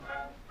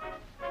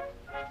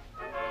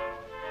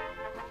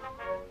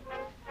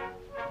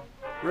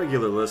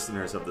Regular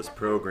listeners of this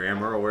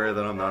program are aware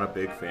that I'm not a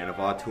big fan of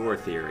auteur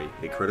theory,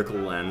 a critical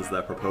lens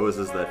that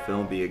proposes that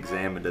film be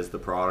examined as the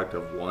product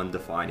of one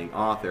defining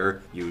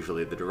author,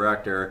 usually the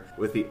director,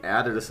 with the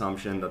added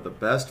assumption that the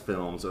best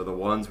films are the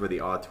ones where the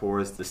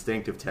auteur's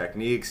distinctive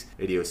techniques,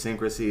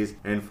 idiosyncrasies,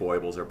 and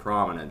foibles are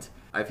prominent.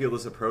 I feel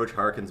this approach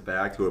harkens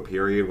back to a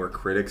period where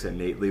critics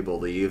innately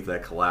believed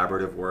that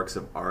collaborative works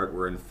of art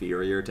were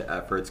inferior to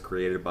efforts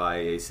created by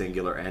a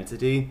singular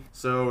entity.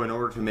 So, in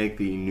order to make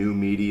the new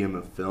medium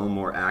of film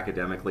more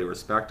academically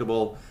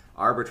respectable,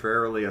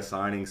 arbitrarily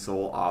assigning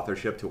sole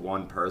authorship to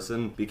one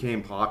person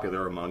became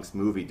popular amongst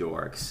movie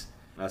dorks.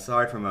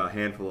 Aside from a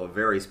handful of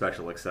very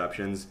special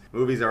exceptions,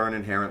 movies are an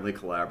inherently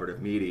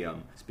collaborative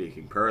medium.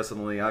 Speaking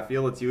personally, I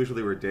feel it's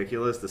usually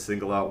ridiculous to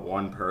single out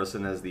one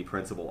person as the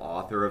principal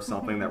author of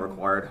something that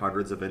required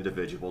hundreds of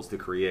individuals to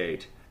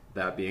create.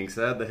 That being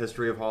said, the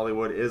history of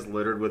Hollywood is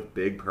littered with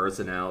big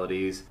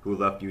personalities who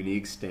left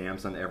unique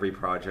stamps on every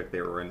project they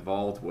were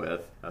involved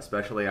with,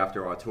 especially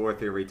after auteur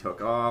theory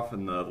took off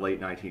in the late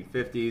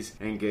 1950s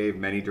and gave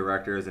many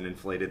directors an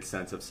inflated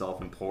sense of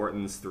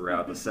self-importance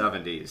throughout the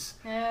 70s.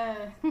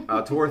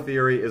 Auteur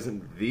theory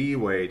isn't the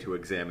way to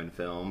examine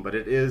film, but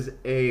it is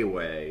a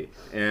way,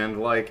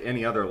 and like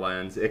any other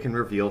lens, it can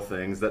reveal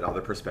things that other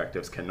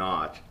perspectives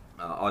cannot.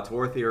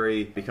 Auteur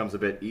theory becomes a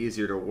bit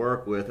easier to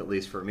work with, at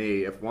least for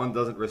me, if one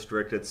doesn't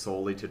restrict it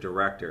solely to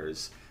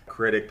directors.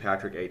 Critic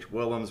Patrick H.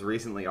 Willems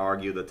recently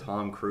argued that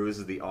Tom Cruise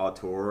is the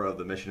auteur of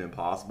the Mission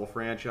Impossible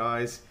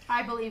franchise.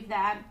 I believe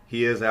that.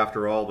 He is,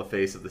 after all, the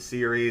face of the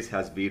series,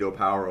 has veto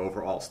power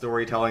over all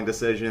storytelling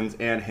decisions,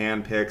 and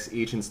handpicks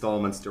each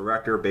installment's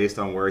director based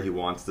on where he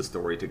wants the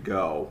story to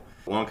go.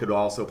 One could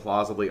also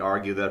plausibly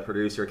argue that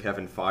producer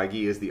Kevin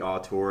Feige is the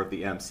auteur of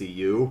the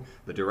MCU.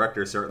 The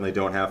directors certainly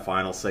don't have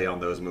final say on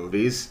those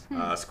movies.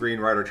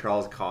 Screenwriter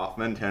Charles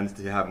Kaufman tends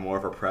to have more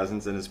of a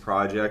presence in his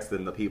projects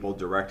than the people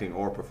directing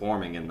or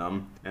performing in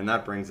them. And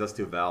that brings us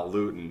to Val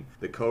Lewton,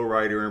 the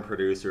co-writer and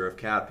producer of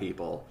Cat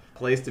People.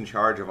 Placed in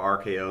charge of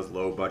RKO's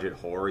low-budget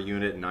horror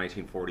unit in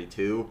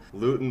 1942,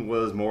 Lewton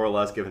was more or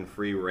less given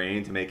free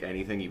rein to make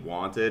anything he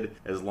wanted,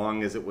 as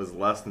long as it was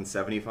less than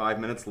 75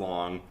 minutes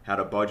long, had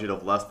a budget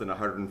of less than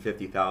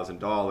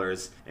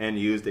 $150,000, and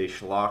used a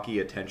schlocky,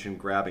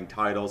 attention-grabbing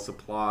title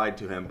supplied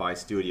to him by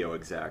studio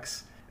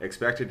execs.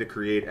 Expected to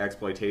create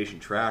exploitation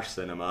trash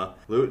cinema,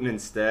 Lewton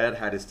instead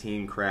had his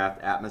team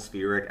craft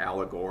atmospheric,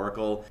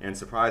 allegorical, and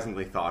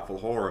surprisingly thoughtful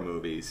horror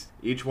movies.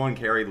 Each one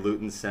carried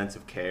Lewton's sense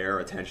of care,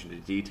 attention to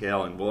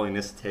detail, and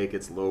willingness to take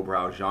its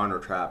lowbrow genre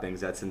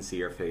trappings at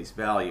sincere face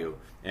value.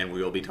 And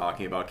we will be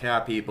talking about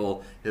Cat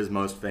People, his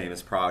most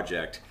famous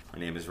project. My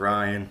name is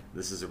Ryan.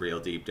 This is A Real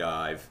Deep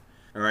Dive.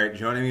 Alright,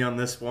 joining me on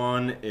this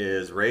one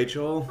is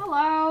Rachel.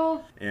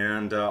 Hello.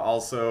 And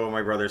also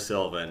my brother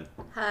Sylvan.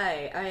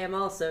 Hi, I am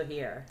also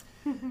here.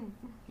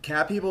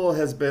 Cat People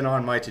has been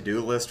on my to-do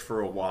list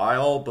for a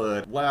while,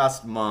 but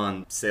last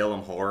month,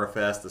 Salem Horror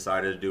Fest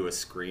decided to do a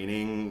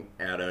screening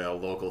at a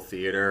local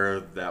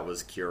theater that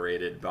was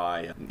curated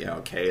by,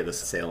 Kay, the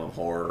Salem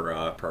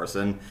horror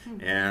person,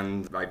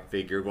 and I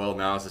figured, well,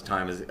 now is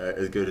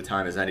as good a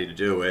time as any to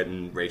do it,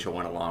 and Rachel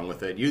went along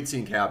with it. You'd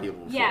seen Cat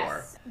People before.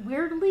 Yes.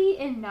 Weirdly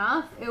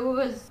enough, it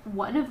was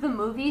one of the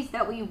movies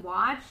that we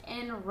watched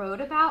and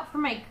wrote about for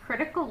my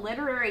critical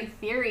literary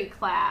theory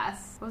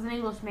class. I was an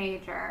English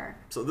major.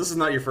 So this is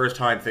not your first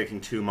time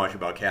thinking too much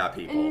about Cat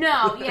People.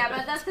 No, yeah,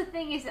 but that's the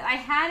thing is that I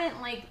hadn't,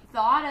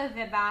 thought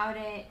about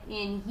it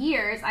in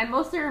years. I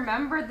mostly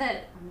remember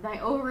that my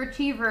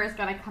Overachiever is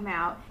going to come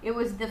out. It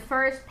was the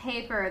first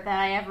paper that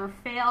I ever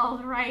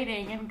failed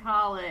writing in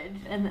college,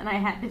 and then I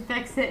had to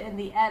fix it in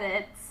the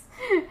edits.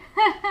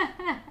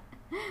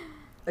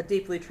 A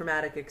deeply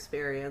traumatic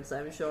experience,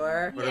 I'm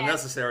sure. But a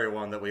necessary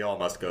one that we all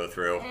must go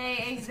through.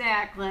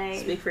 Exactly.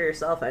 Speak for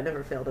yourself, I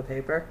never failed a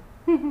paper.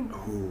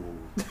 Ooh.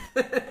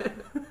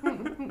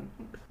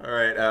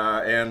 Alright,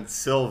 and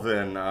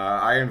Sylvan.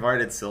 I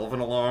invited Sylvan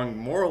along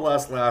more or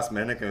less last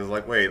minute and was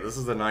like, wait, this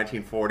is a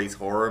 1940s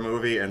horror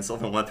movie, and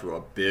Sylvan went through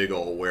a big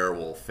old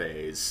werewolf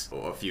phase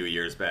a few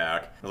years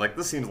back. I was like,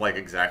 this seems like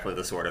exactly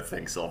the sort of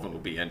thing Sylvan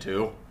would be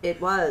into.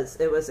 It was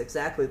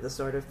exactly the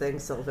sort of thing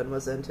Sylvan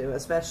was into,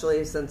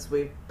 especially since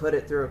we put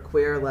it through a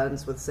queer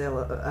lens with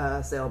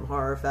Salem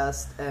Horror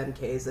Fest and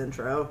Kay's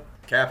intro.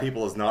 Cat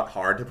People is not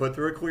hard to put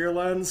through a queer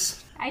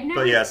lens. I know.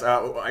 But yes,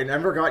 I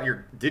never got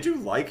your... Did you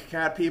like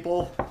Cat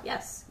People?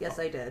 Yes,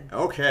 I did.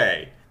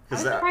 Okay. I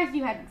was surprised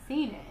you hadn't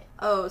seen it.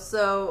 Oh,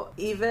 so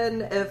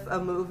even if a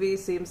movie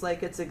seems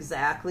like it's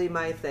exactly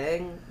my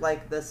thing,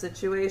 like this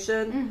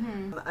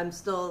situation, I'm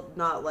still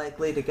not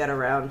likely to get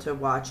around to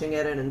watching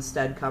it and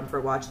instead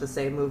watch the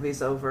same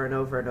movies over and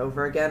over and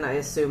over again. I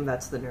assume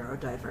that's the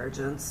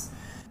neurodivergence.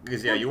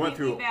 Because you went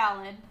through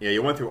valid. Yeah,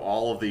 you went through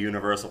all of the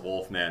Universal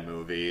Wolfman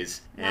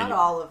movies. Not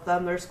all of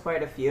them. There's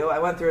quite a few. I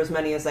went through as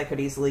many as I could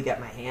easily get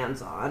my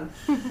hands on.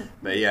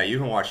 But yeah, you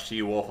can watch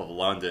She-Wolf of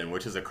London,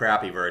 which is a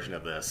crappy version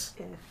of this.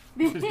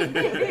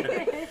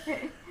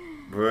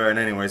 But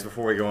anyways,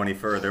 before we go any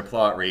further,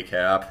 plot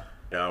recap.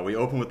 We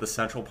open with the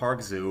Central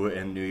Park Zoo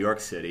in New York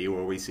City,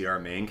 where we see our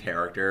main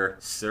character,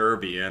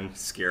 Serbian,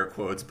 scare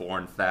quotes,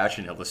 born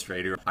fashion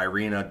illustrator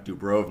Irina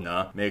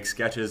Dubrovna, make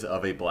sketches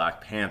of a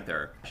Black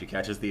Panther. She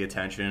catches the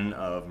attention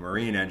of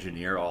marine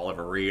engineer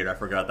Oliver Reed. I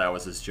forgot that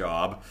was his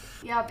job.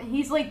 Yep,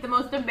 he's like the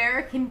most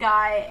American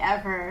guy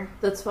ever.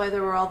 That's why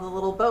there were all the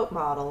little boat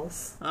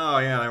models. Oh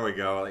yeah, there we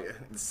go.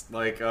 It's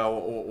like,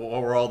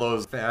 what were all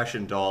those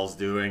fashion dolls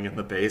doing in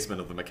the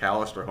basement of the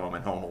McAllister home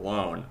in Home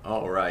Alone?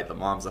 Oh right, the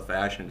mom's a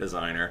fashion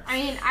designer. I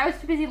mean, I was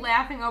too busy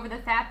laughing over the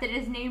fact that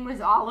his name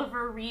was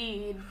Oliver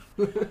Reed.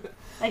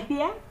 Like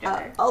the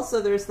actor.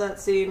 Also, there's that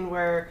scene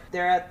where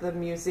they're at the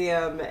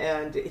museum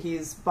and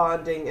he's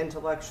bonding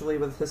intellectually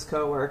with his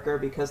coworker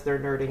because they're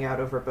nerding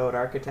out over boat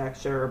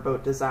architecture or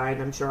boat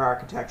design. I'm sure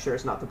architecture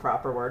is not the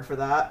proper word for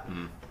that.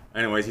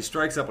 Anyways, he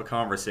strikes up a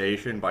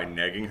conversation by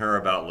negging her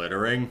about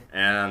littering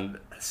and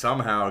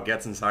somehow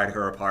gets inside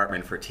her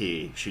apartment for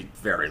tea. She's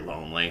very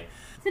lonely.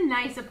 It's a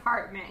nice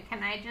apartment,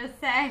 can I just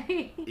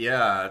say?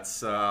 Yeah,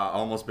 it's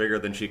almost bigger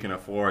than she can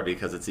afford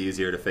because it's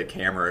easier to fit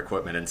camera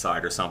equipment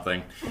inside or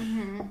something.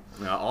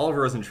 Now,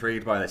 Oliver is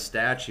intrigued by the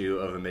statue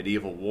of a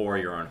medieval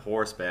warrior on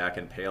horseback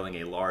impaling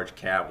a large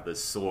cat with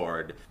his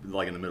sword,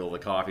 like in the middle of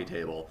the coffee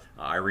table.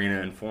 Irina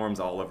informs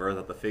Oliver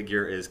that the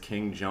figure is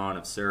King John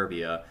of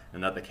Serbia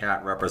and that the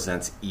cat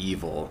represents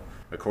evil.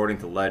 According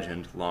to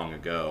legend, long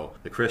ago,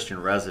 the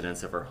Christian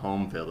residents of her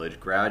home village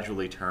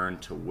gradually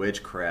turned to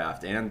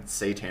witchcraft and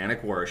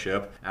satanic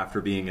worship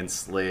after being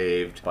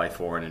enslaved by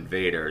foreign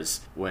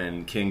invaders.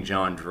 When King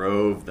John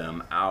drove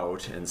them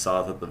out and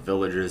saw that the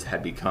villagers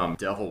had become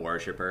devil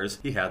worshippers,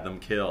 he had them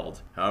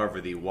killed. However,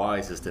 the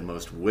wisest and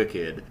most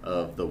wicked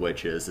of the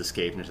witches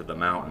escaped into the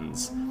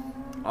mountains.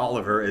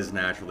 Oliver is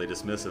naturally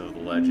dismissive of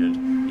the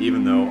legend,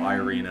 even though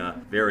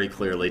Irina very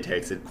clearly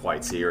takes it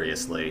quite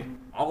seriously.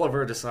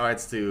 Oliver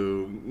decides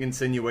to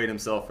insinuate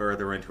himself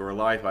further into her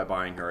life by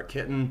buying her a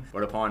kitten,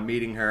 but upon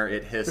meeting her,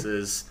 it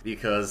hisses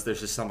because there's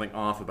just something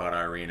off about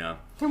Irina.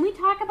 Can we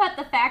talk about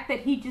the fact that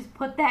he just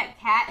put that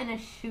cat in a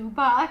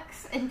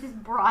shoebox and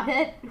just brought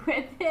it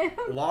with him?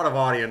 A lot of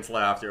audience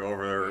laughter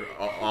over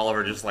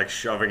Oliver just like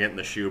shoving it in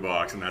the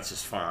shoebox, and that's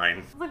just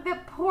fine. Like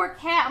that poor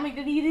cat. I'm like,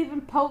 did he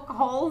even poke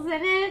holes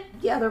in it?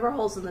 Yeah, there were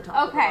holes in the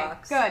top of the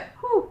box. Okay, good.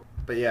 Whew.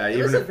 But yeah,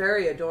 It was a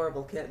very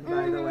adorable kitten,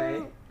 by the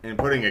way. And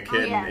putting a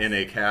kitten yes. in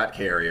a cat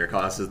carrier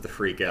causes to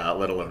freak out,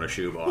 let alone a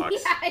shoebox.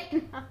 Yeah,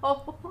 I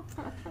know.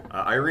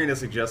 Irina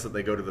suggests that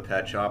they go to the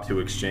pet shop to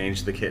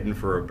exchange the kitten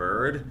for a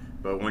bird,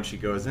 but when she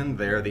goes in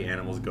there, the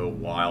animals go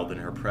wild in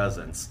her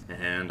presence,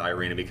 and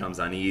Irina becomes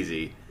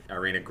uneasy.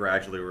 Irina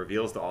gradually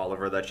reveals to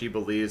Oliver that she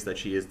believes that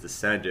she is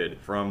descended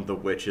from the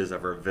witches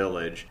of her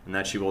village, and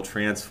that she will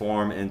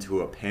transform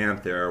into a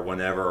panther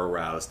whenever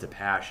aroused to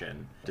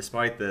passion.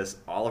 Despite this,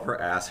 Oliver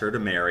asks her to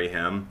marry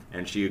him,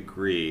 and she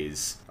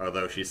agrees,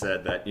 although she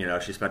said that,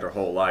 she spent her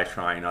whole life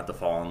trying not to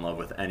fall in love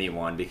with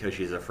anyone because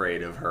she's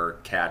afraid of her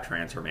cat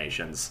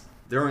transformations.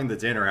 During the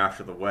dinner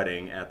after the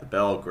wedding at the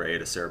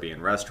Belgrade, a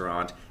Serbian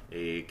restaurant,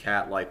 a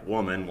cat-like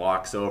woman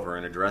walks over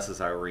and addresses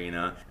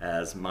Irina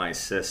as my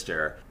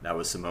sister. That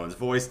was Simone's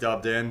voice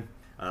dubbed in.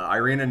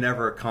 Irina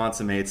never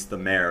consummates the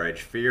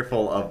marriage,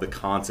 fearful of the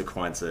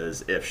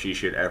consequences if she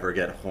should ever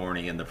get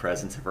horny in the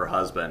presence of her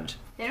husband.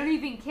 They don't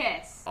even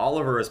kiss.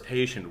 Oliver is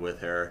patient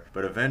with her,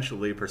 but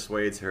eventually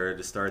persuades her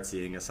to start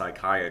seeing a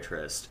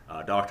psychiatrist,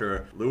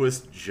 Dr. Louis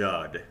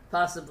Judd.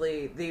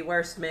 Possibly the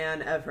worst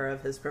man ever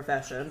of his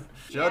profession.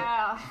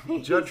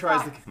 Judd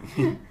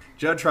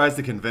tries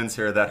to convince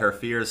her that her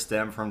fears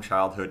stem from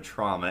childhood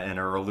trauma and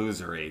are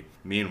illusory.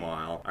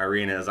 Meanwhile,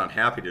 Irina is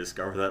unhappy to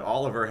discover that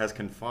Oliver has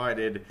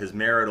confided his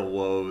marital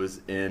woes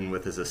in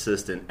with his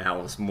assistant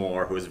Alice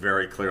Moore, who is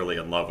very clearly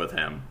in love with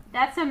him.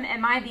 That's some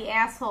am I the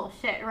asshole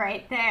shit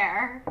right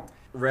there.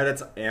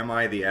 Reddit's Am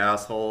I the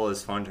Asshole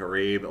is fun to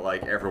read,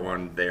 but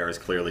everyone there is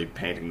clearly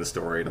painting the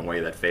story in a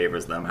way that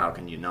favors them. How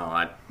can you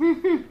not?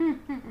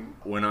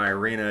 When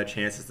Irina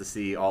chances to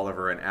see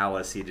Oliver and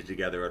Alice seated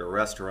together at a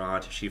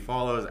restaurant, she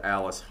follows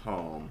Alice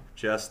home.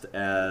 Just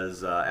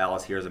as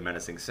Alice hears a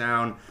menacing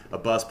sound, a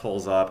bus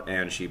pulls up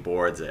and she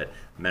boards it.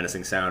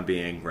 Menacing sound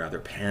being rather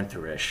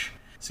pantherish.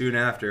 Soon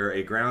after,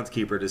 a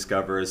groundskeeper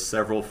discovers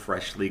several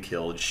freshly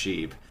killed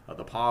sheep.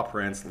 The paw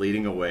prints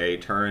leading away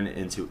turn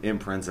into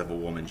imprints of a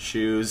woman's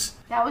shoes.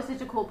 That was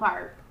such a cool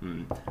part.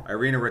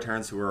 Irina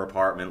returns to her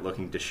apartment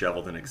looking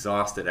disheveled and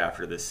exhausted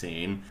after this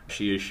scene.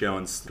 She is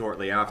shown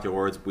shortly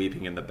afterwards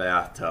weeping in the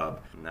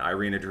bathtub.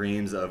 Irina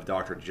dreams of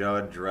Dr.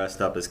 Judd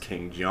dressed up as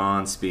King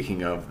John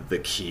speaking of the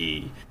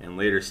key, and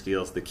later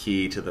steals the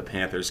key to the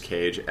Panther's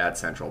cage at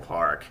Central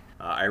Park.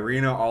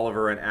 Irina,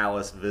 Oliver, and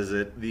Alice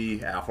visit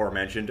the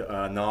aforementioned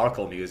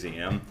Nautical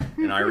Museum,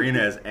 and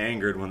Irina is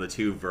angered when the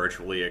two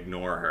virtually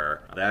ignore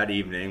her. That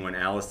evening, when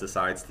Alice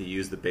decides to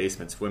use the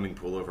basement swimming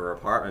pool of her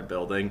apartment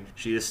building,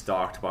 she is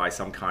stalked by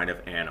some kind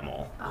of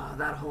animal. Oh,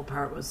 that whole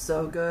part was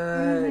so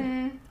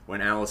good.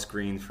 When Alice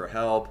screams for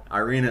help,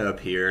 Irina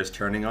appears,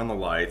 turning on the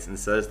lights, and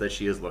says that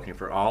she is looking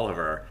for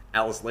Oliver.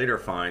 Alice later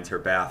finds her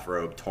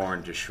bathrobe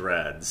torn to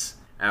shreds.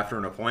 After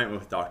an appointment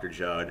with Dr.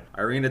 Judd,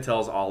 Irina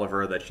tells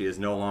Oliver that she is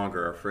no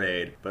longer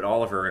afraid, but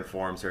Oliver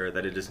informs her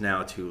that it is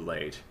now too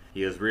late.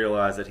 He has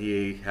realized that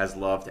he has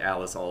loved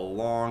Alice all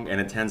along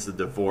and intends to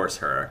divorce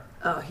her.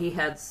 Oh, he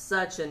had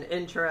such an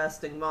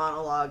interesting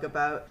monologue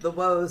about the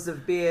woes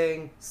of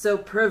being so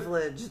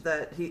privileged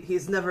that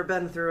he's never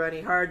been through any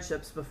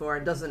hardships before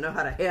and doesn't know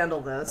how to handle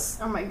this.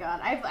 Oh my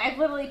god, I've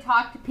literally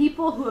talked to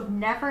people who have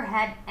never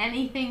had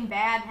anything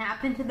bad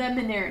happen to them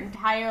in their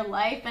entire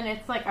life, and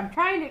it's like, I'm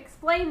trying to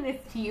explain this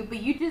to you,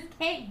 but you just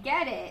can't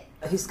get it.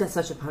 He's got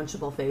such a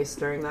punchable face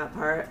during that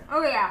part.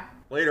 Oh yeah.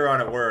 Later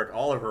on at work,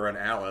 Oliver and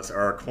Alice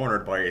are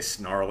cornered by a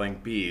snarling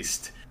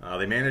beast.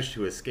 They manage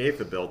to escape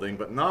the building,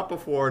 but not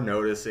before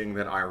noticing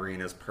that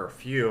Irina's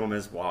perfume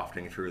is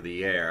wafting through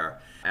the air.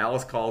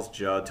 Alice calls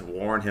Judd to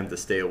warn him to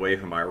stay away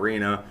from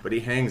Irina, but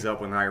he hangs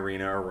up when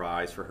Irina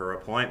arrives for her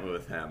appointment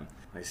with him.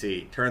 I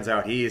see. Turns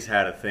out he's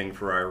had a thing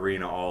for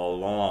Irina all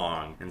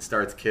along, and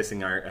starts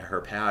kissing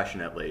her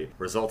passionately,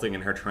 resulting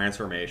in her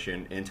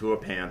transformation into a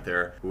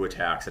panther who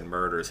attacks and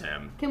murders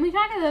him. Can we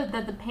talk about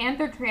that the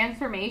panther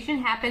transformation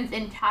happens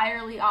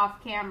entirely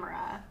off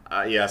camera?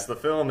 Yes, the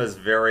film is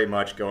very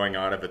much going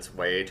out of its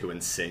way to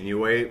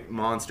insinuate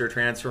monster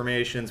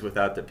transformations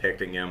without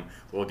depicting him.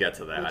 We'll get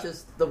to that. Which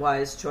is the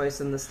wise choice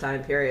in this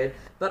time period,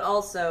 but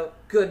also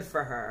good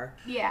for her.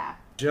 Yeah.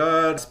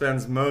 Judd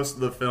spends most of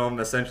the film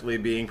essentially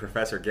being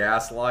Professor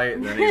Gaslight,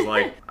 and then he's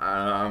like,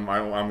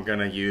 I'm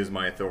gonna use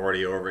my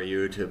authority over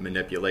you to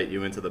manipulate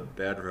you into the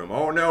bedroom.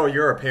 Oh no,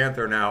 you're a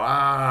panther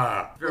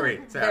now.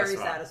 Very satisfying. Very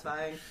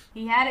satisfying.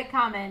 He had it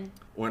coming.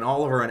 When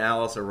Oliver and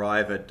Alice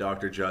arrive at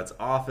Dr. Judd's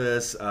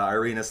office,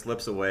 Irina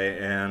slips away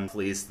and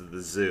flees to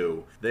the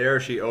zoo. There,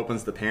 she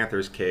opens the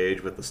panther's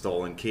cage with the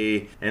stolen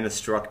key and is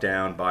struck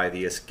down by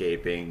the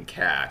escaping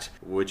cat,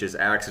 which is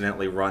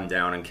accidentally run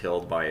down and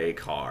killed by a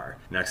car.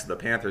 Next to the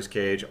panther's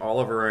cage,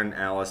 Oliver and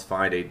Alice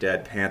find a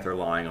dead panther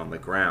lying on the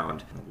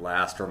ground. The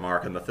last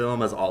remark in the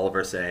film is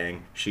Oliver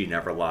saying, "She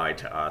never lied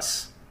to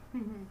us."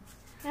 Mm-hmm.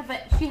 Yeah,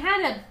 but she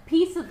had a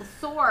piece of the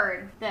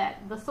sword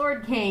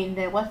cane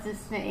that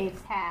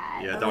what's-his-face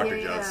had. Yeah, Dr.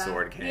 Judd's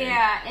sword cane.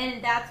 Yeah,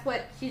 and that's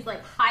what she's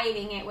like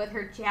hiding it with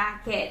her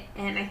jacket,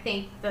 and I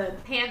think the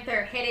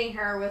panther hitting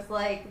her was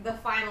like the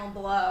final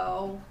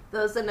blow.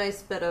 That was a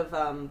nice bit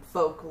of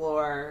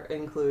folklore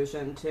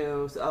inclusion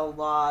too. A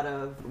lot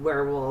of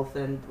werewolf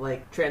and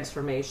like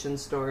transformation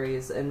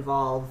stories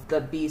involve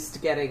the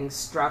beast getting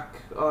struck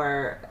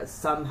or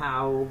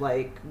somehow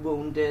like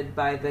wounded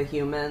by the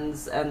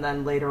humans, and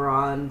then later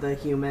on the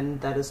human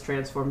that is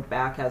transformed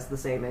back has the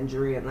same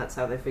injury, and that's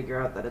how they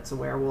figure out that it's a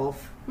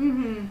werewolf.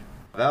 Mm-hmm.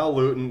 Val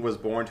Lewton was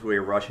born to a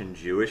Russian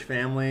Jewish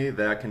family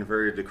that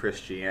converted to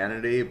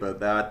Christianity, but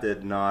that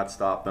did not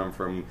stop them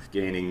from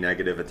gaining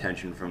negative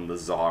attention from the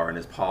Tsar and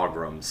his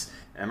pogroms.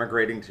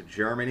 Emigrating to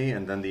Germany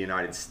and then the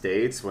United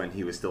States when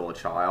he was still a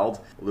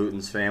child,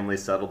 Lewton's family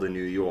settled in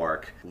New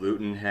York.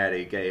 Lewton had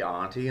a gay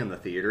auntie in the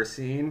theater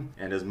scene,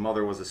 and his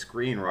mother was a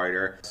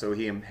screenwriter, so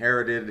he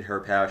inherited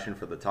her passion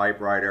for the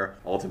typewriter,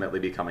 ultimately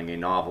becoming a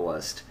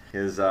novelist.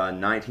 His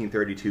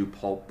 1932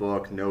 pulp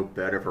book, No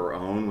Bed of Her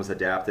Own, was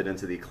adapted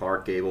into the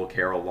Clark Gable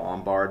Carole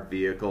Lombard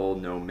vehicle,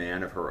 No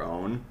Man of Her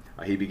Own.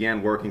 He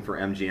began working for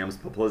MGM's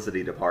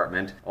publicity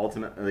department,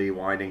 ultimately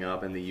winding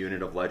up in the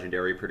unit of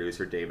legendary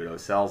producer David O.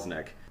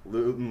 Selznick.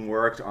 Lewton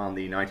worked on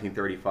the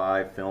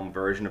 1935 film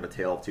version of A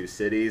Tale of Two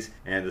Cities,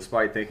 and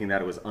despite thinking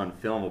that it was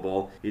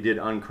unfilmable, he did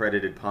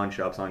uncredited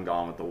punch-ups on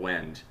Gone with the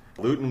Wind.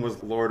 Lewton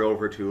was lured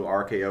over to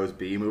RKO's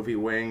B-movie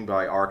wing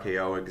by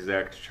RKO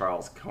exec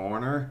Charles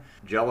Kerner.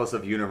 Jealous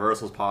of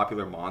Universal's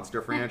popular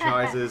monster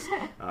franchises,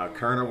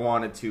 Kerner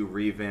wanted to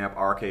revamp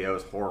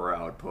RKO's horror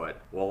output.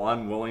 While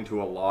unwilling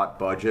to allot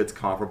budgets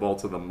comparable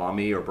to The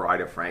Mummy or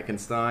Bride of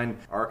Frankenstein,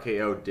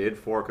 RKO did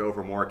fork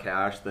over more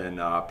cash than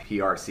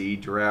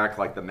PRC direct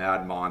like The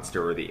Mad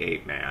Monster or The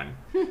Ape Man.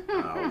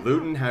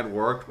 Lewton had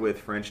worked with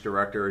French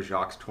director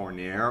Jacques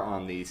Tourneur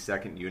on the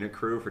second unit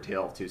crew for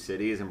Tale of Two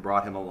Cities and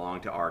brought him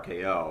along to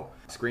RKO.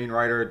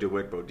 Screenwriter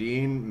DeWitt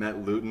Bodine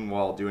met Lewton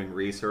while doing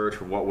research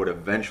for what would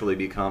eventually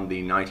become the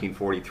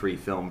 1943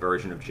 film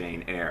version of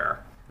Jane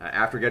Eyre.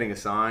 After getting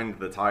assigned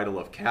the title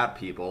of Cat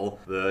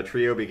People, the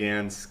trio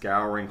began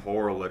scouring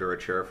horror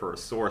literature for a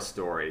source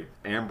story.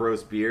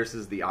 Ambrose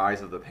Bierce's The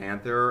Eyes of the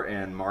Panther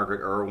and Margaret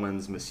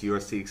Irwin's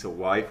Monsieur Seeks a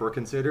Wife were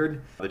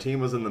considered. The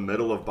team was in the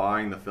middle of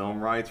buying the film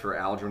rights for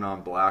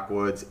Algernon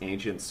Blackwood's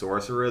Ancient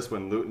Sorceress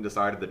when Lewton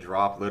decided to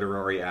drop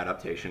literary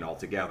adaptation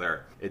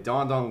altogether. It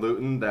dawned on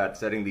Lewton that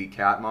setting the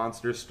cat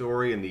monster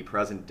story in the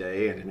present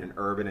day and in an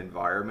urban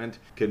environment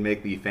could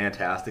make the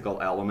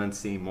fantastical elements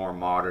seem more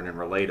modern and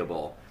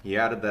relatable. He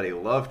added that a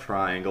love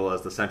triangle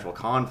as the central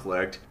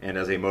conflict and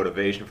as a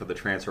motivation for the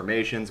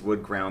transformations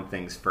would ground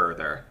things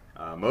further.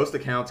 Most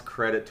accounts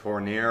credit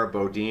Tournier,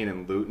 Bodine,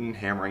 and Luton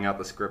hammering out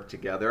the script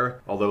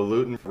together, although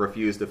Luton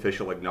refused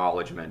official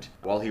acknowledgement.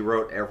 While he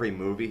wrote every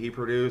movie he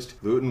produced,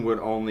 Luton would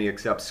only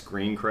accept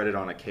screen credit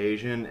on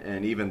occasion,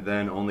 and even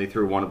then only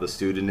through one of the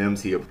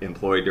pseudonyms he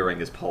employed during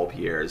his pulp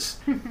years.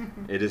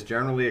 It is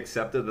generally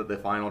accepted that the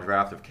final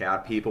draft of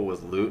Cat People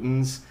was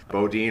Luton's.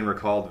 Bodine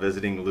recalled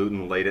visiting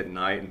Luton late at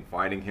night and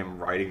finding him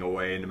writing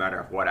away no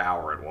matter what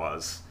hour it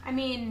was. I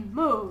mean,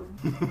 mood.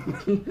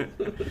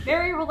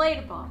 Very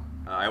relatable.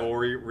 I will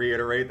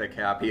reiterate that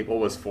Cat People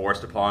was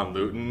forced upon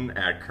Luton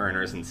at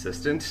Kerner's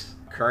insistence.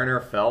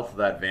 Kerner felt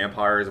that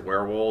vampires,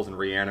 werewolves, and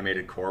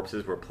reanimated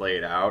corpses were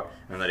played out,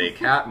 and that a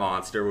cat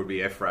monster would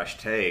be a fresh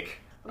take.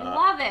 We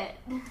love it.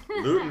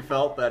 Luton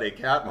felt that a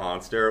cat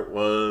monster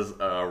was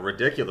a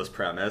ridiculous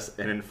premise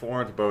and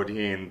informed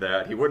Bodine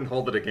that he wouldn't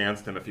hold it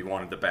against him if he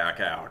wanted to back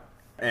out.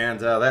 And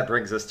that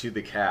brings us to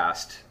the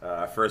cast.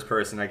 First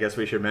person I guess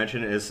we should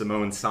mention is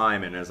Simone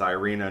Simon as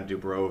Irina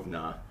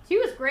Dubrovna. She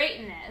was great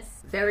in this.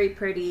 Very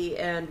pretty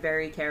and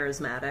very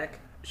charismatic.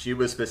 She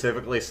was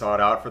specifically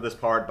sought out for this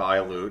part by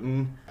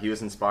Luton. He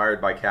was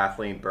inspired by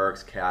Kathleen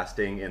Burke's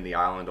casting in The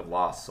Island of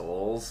Lost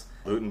Souls.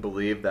 Luton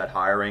believed that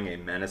hiring a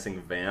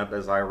menacing vamp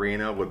as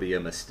Irina would be a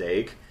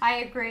mistake. I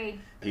agree.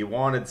 He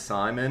wanted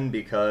Simon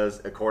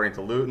because, according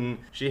to Luton,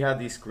 she had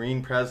the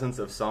screen presence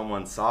of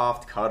someone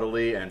soft,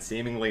 cuddly, and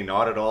seemingly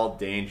not at all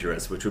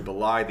dangerous, which would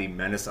belie the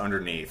menace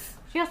underneath.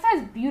 She also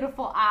has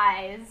beautiful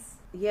eyes.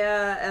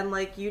 Yeah, and,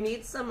 like, you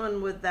need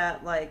someone with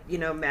that, like, you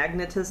know,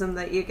 magnetism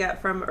that you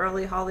get from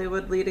early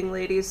Hollywood leading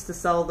ladies to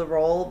sell the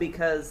role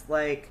because,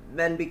 like,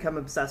 men become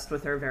obsessed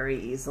with her very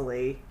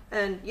easily.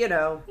 And, you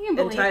know,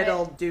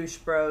 entitled douche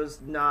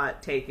bros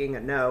not taking a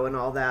no and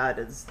all that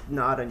is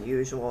not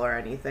unusual or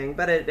anything,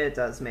 but it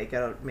does make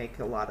a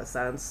lot of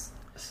sense.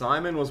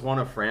 Simon was one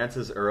of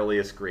France's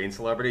earliest screen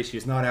celebrities.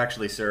 She's not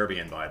actually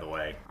Serbian, by the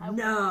way.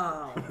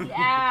 No!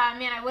 Yeah,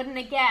 man, I wouldn't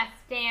have guessed.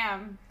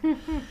 Damn.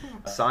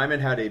 Simon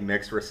had a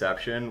mixed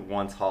reception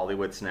once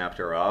Hollywood snapped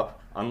her up.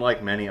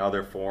 Unlike many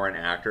other foreign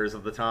actors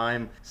of the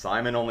time,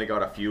 Simon only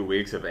got a few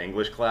weeks of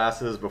English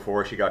classes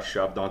before she got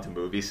shoved onto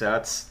movie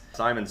sets.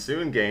 Simon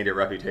soon gained a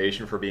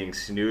reputation for being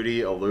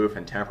snooty, aloof,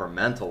 and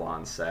temperamental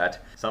on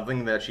set,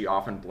 something that she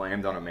often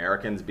blamed on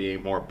Americans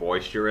being more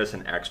boisterous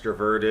and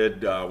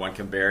extroverted when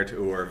compared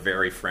to her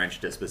very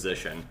French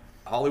disposition.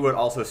 Hollywood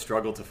also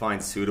struggled to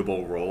find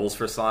suitable roles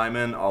for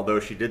Simon, although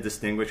she did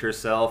distinguish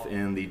herself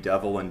in The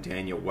Devil and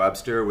Daniel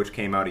Webster, which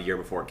came out a year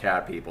before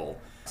Cat People.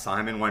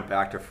 Simon went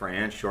back to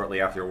France shortly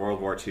after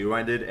World War II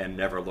ended and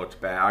never looked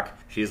back.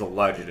 She's a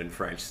legend in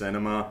French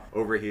cinema.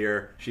 Over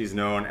here, she's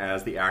known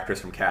as the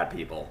actress from Cat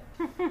People.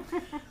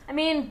 I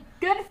mean,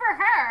 good for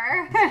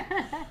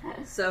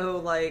her. So,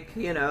 like,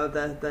 you know,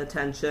 the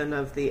tension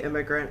of the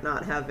immigrant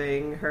not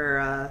having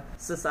her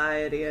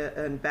society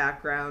and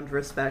background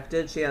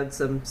respected, she had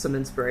some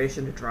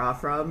inspiration to draw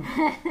from.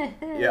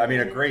 Yeah, I mean,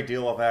 a great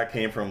deal of that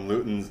came from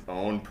Luton's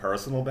own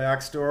personal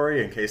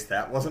backstory, in case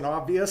that wasn't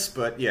obvious,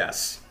 but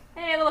yes.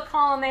 Hey, little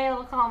column A,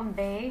 little column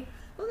B.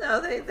 Well,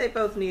 no, they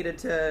both needed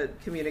to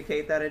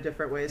communicate that in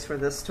different ways for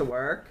this to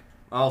work.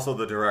 Also,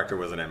 the director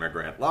was an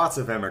immigrant. Lots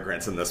of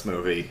immigrants in this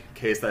movie, in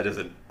case that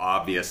isn't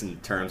obvious in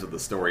terms of the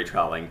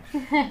storytelling.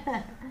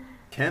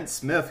 Kent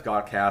Smith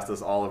got cast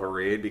as Oliver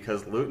Reed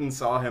because Luton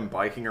saw him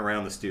biking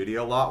around the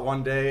studio lot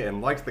one day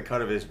and liked the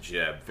cut of his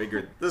jib.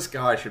 Figured this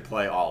guy should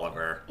play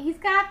Oliver. He's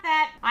got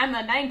that, I'm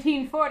a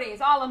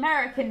 1940s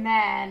all-American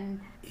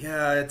man.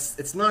 Yeah,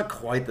 it's not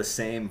quite the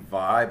same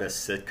vibe as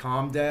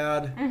Sitcom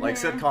Dad. Mm-hmm. Like,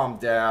 Sitcom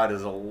Dad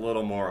is a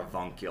little more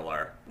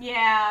avuncular.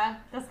 Yeah,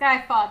 this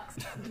guy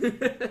fucks.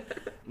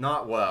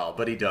 Not well,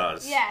 but he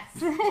does. Yes.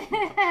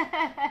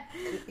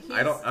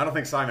 I don't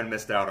think Simon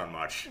missed out on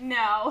much.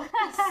 No.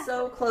 He's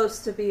so close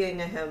to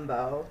being a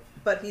himbo,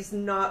 but he's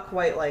not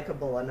quite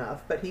likable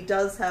enough. But he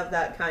does have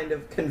that kind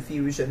of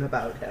confusion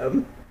about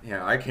him.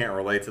 Yeah, I can't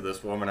relate to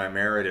this woman I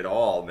married at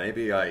all.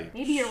 Maybe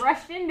you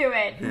rushed into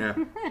it. Yeah.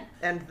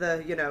 And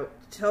the, you know,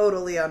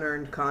 totally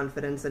unearned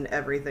confidence in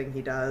everything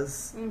he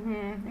does.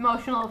 Mm-hmm.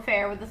 Emotional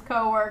affair with his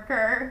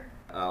coworker.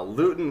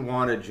 Luton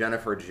wanted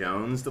Jennifer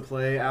Jones to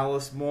play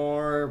Alice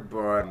Moore,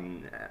 but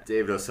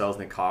David O.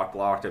 Selznick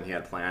cock-blocked him. He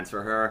had plans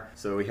for her,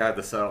 so he had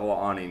to settle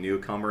on a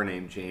newcomer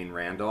named Jane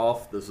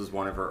Randolph. This was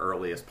one of her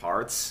earliest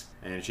parts,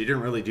 and she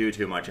didn't really do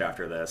too much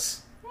after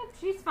this. Yep,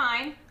 she's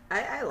fine.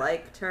 I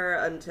liked her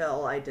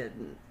until I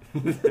didn't.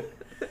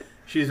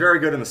 She's very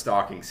good in the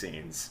stalking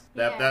scenes.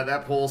 Yeah.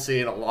 That pool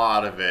scene, a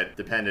lot of it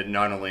depended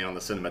not only on the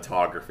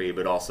cinematography,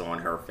 but also on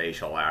her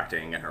facial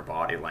acting and her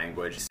body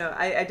language. No,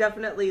 I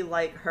definitely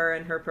like her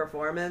and her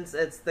performance.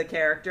 It's the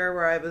character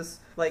where I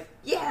was like,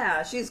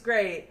 yeah, she's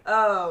great.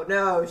 Oh,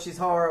 no, she's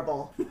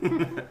horrible.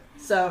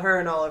 So her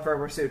and Oliver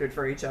were suited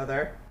for each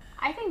other.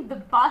 I think the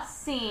bus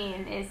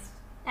scene is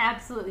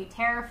absolutely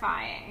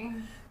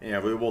terrifying. Yeah,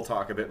 we will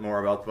talk a bit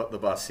more about the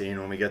bus scene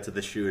when we get to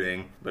the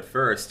shooting. But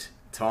first,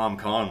 Tom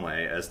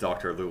Conway as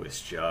Dr.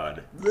 Lewis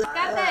Judd. Got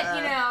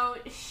that,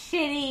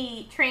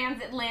 shitty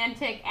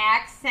transatlantic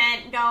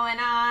accent going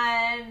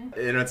on.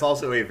 And it's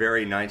also a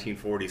very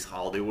 1940s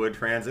Hollywood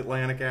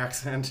transatlantic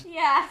accent.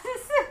 Yes.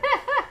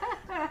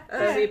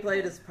 He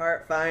played his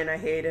part fine. I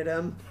hated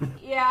him.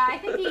 Yeah, I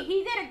think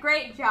he did a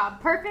great job.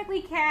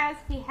 Perfectly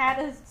cast. He had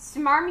his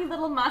smarmy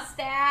little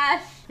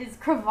mustache, his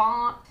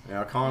cravat.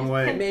 Yeah,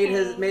 Conway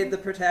made the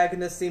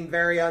protagonist seem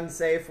very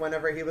unsafe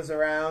whenever he was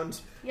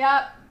around.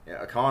 Yep.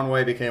 Yeah,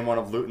 Conway became one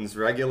of Luton's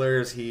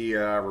regulars. He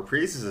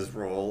reprises his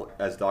role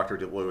as Dr.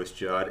 Lewis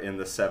Judd in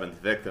The Seventh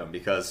Victim,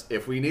 because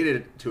if we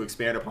needed to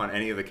expand upon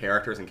any of the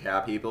characters and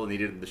Cat People,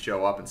 needed them to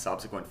show up in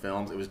subsequent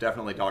films, it was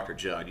definitely Dr.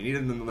 Judd. You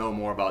needed to know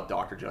more about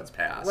Dr. Judd's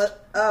past.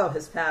 What? Oh,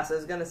 his past. I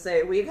was going to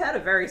say, we had a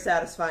very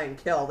satisfying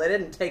kill. They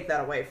didn't take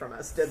that away from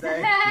us, did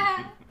they?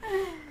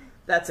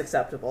 That's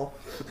acceptable.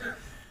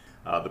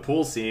 The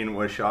pool scene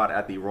was shot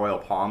at the Royal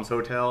Palms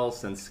Hotel,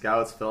 since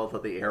scouts felt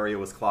that the area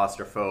was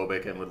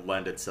claustrophobic and would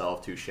lend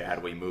itself to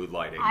shadowy mood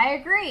lighting. I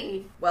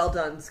agree. Well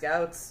done,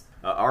 scouts.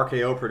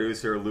 RKO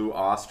producer Lou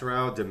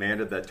Ostrow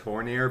demanded that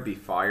Tournier be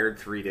fired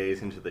 3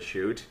 days into the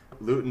shoot.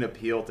 Luton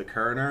appealed to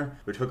Kerner,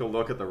 who took a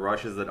look at the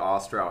rushes that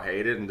Ostrow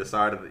hated and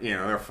decided that,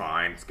 they're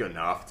fine, it's good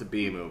enough, it's a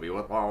B movie.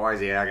 Why is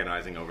he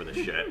agonizing over this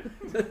shit?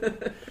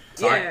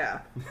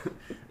 Yeah.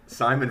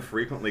 Simon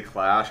frequently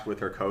clashed with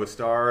her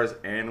co-stars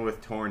and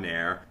with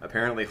Tournier,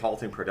 apparently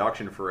halting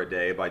production for a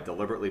day by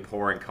deliberately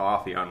pouring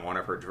coffee on one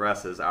of her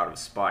dresses out of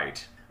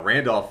spite.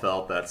 Randolph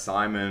felt that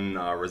Simon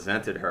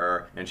resented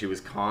her, and she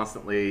was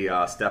constantly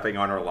stepping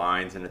on her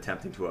lines and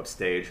attempting to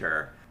upstage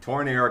her.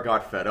 Tournier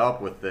got fed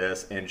up with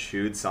this and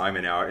chewed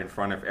Simon out in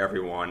front of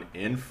everyone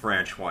in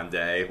French one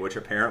day, which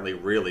apparently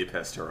really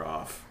pissed her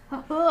off.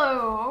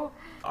 Oh.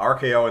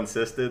 RKO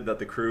insisted that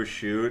the crew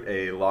shoot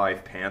a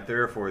live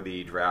panther for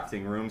the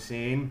drafting room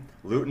scene.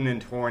 Luton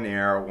and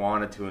Tournier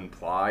wanted to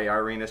imply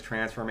Irina's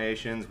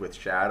transformations with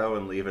shadow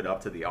and leave it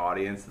up to the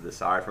audience to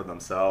decide for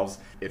themselves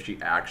if she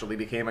actually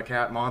became a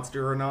cat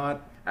monster or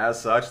not. As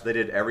such, they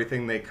did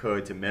everything they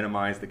could to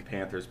minimize the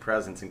panther's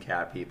presence in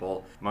Cat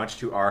People, much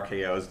to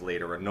RKO's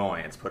later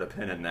annoyance. Put a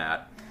pin in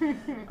that.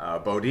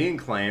 Bodine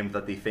claimed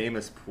that the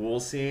famous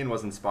pool scene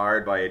was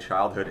inspired by a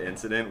childhood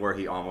incident where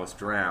he almost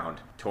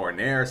drowned.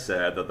 Tournier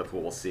said that the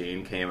pool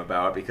scene came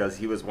about because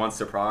he was once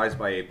surprised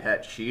by a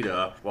pet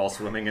cheetah while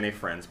swimming in a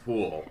friend's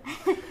pool.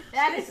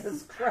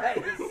 Jesus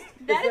Christ. Is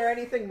there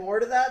anything more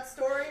to that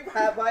story?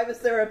 Why was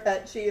there a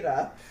pet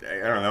cheetah? I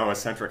don't know, a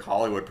eccentric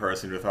Hollywood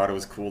person who thought it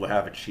was cool to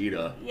have a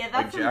cheetah. Yeah,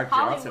 that's like Jack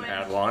Johnson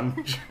had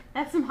one.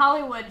 That's some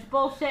Hollywood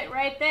bullshit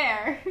right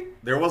there.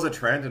 There was a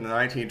trend in the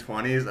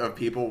 1920s of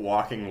people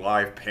walking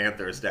live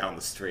panthers down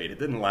the street. It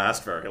didn't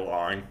last very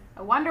long.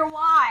 I wonder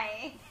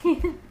why.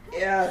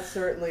 Yeah, it's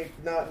certainly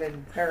not an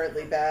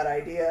inherently bad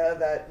idea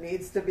that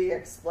needs to be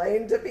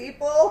explained to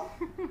people.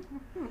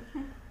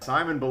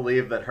 Simon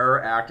believed that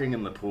her acting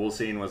in the pool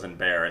scene was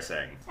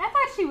embarrassing. I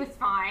thought she was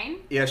fine.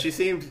 Yeah, she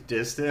seemed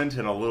distant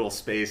and a little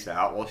spaced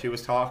out while she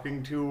was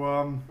talking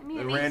to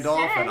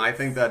Randolph, and I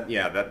think that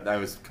I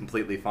was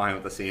completely fine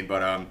with the scene.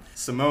 But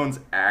Simone's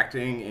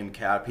acting in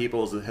Cat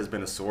People has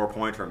been a sore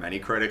point for many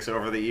critics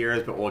over the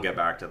years, but we'll get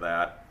back to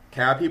that.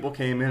 Cat People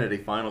came in at a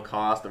final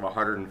cost of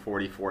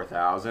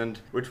 $144,000,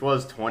 which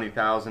was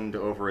 $20,000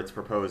 over its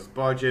proposed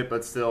budget,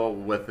 but still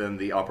within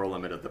the upper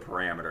limit of the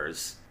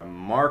parameters.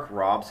 Mark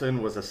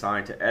Robson was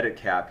assigned to edit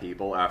Cat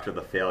People after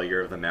the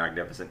failure of The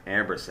Magnificent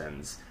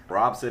Ambersons.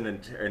 Robson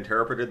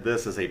interpreted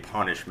this as a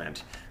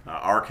punishment.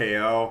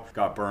 RKO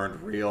got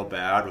burned real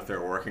bad with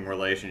their working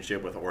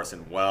relationship with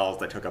Orson Welles.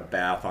 They took a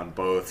bath on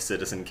both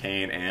Citizen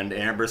Kane and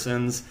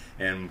Ambersons,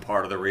 and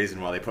part of the reason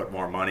why they put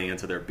more money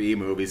into their B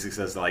movies is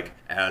because,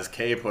 as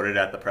Kay put it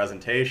at the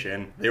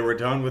presentation, they were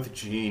done with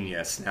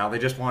genius. Now they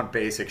just want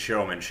basic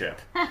showmanship.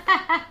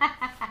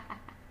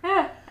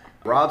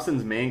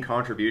 Robson's main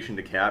contribution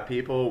to Cat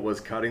People was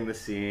cutting the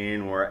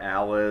scene where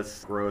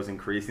Alice grows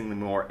increasingly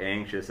more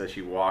anxious as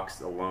she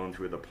walks alone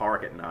through the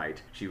park at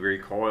night. She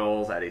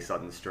recoils at a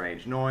sudden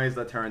strange noise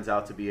that turns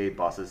out to be a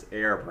bus's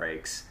air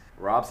brakes.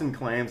 Robson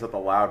claims that the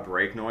loud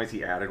brake noise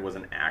he added was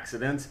an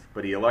accident,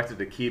 but he elected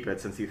to keep it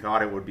since he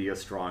thought it would be a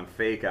strong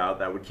fake-out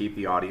that would keep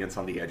the audience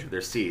on the edge of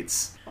their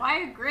seats. Well,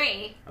 I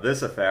agree.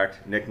 This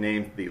effect,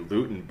 nicknamed the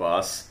Luton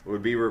Bus,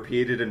 would be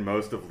repeated in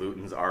most of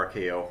Luton's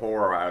RKO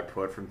horror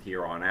output from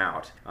here on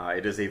out.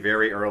 It is a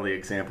very early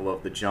example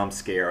of the jump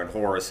scare in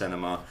horror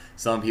cinema.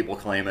 Some people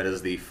claim it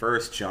is the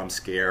first jump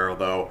scare,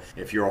 although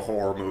if you're a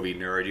horror movie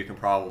nerd, you can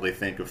probably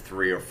think of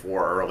 3 or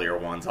 4 earlier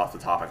ones off the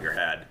top of your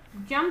head.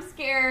 Jump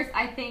scares,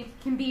 I think,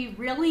 can be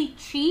really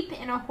cheap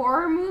in a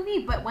horror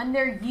movie, but when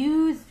they're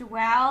used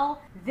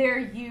well, they're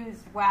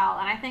used well.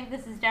 And I think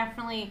this is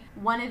definitely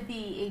one of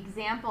the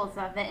examples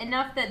of it.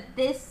 Enough that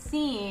this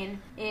scene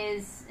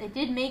it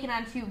did make it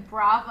onto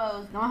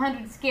Bravo's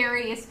 100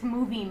 Scariest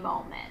Movie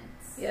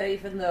Moments. Yeah,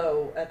 even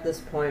though at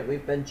this point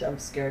we've been jump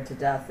scared to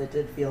death, it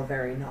did feel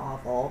very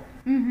novel.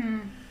 Mm-hmm.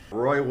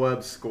 Roy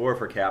Webb's score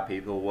for Cat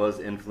People was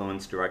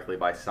influenced directly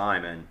by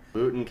Simon.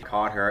 Luton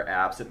caught her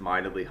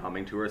absent-mindedly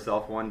humming to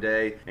herself one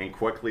day and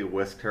quickly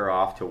whisked her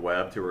off to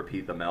Webb to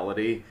repeat the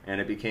melody, and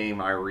it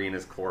became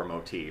Irina's core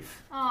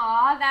motif.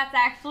 Aw, that's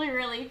actually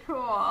really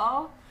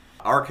cool.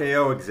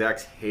 RKO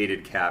execs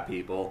hated Cat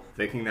People,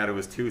 thinking that it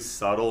was too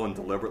subtle and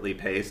deliberately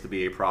paced to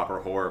be a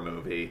proper horror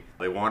movie.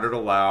 They wondered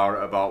aloud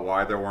about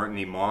why there weren't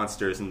any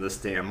monsters in this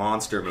damn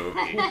monster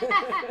movie.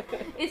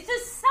 It's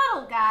just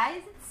subtle,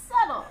 guys. It's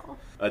subtle.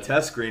 A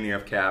test screening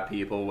of Cat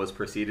People was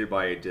preceded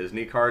by a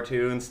Disney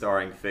cartoon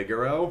starring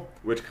Figaro,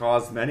 which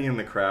caused many in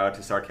the crowd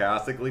to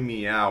sarcastically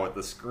meow at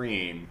the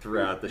screen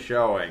throughout the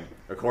showing.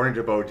 According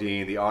to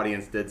Bodine, the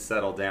audience did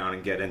settle down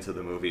and get into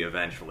the movie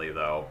eventually,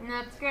 though.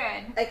 That's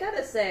good. I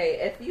gotta say,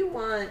 if you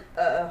want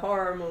a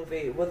horror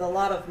movie with a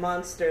lot of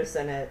monsters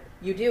in it,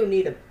 you do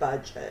need a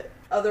budget.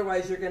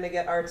 Otherwise, you're gonna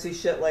get artsy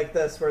shit like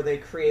this where they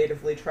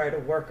creatively try to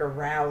work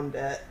around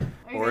it.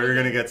 Or you're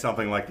gonna get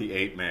something like The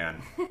Ape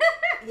Man.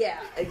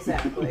 Yeah,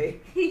 exactly.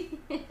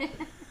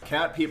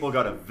 Cat People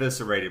got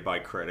eviscerated by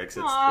critics.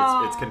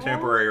 Its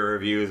contemporary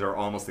reviews are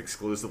almost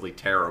exclusively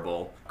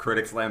terrible.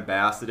 Critics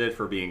lambasted it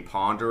for being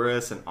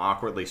ponderous and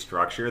awkwardly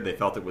structured. They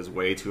felt it was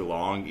way too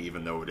long,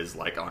 even though it is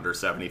like under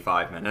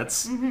 75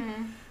 minutes.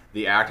 Mm-hmm.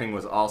 The acting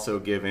was also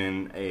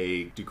given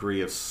a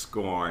degree of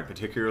scorn,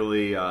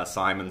 particularly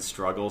Simon's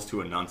struggles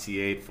to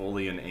enunciate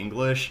fully in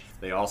English.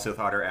 They also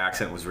thought her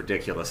accent was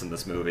ridiculous in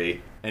this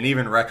movie. And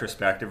even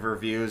retrospective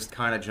reviews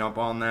kind of jump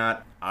on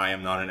that. I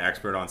am not an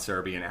expert on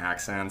Serbian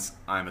accents.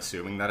 I'm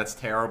assuming that it's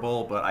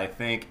terrible, but I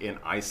think in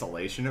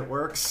isolation it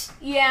works.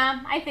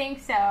 Yeah, I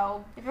think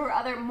so. If there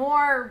were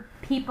more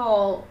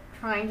people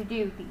trying to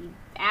do the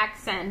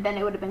accent, then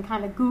it would have been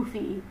kind of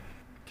goofy.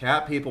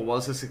 Cat People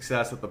was a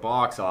success at the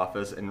box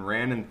office and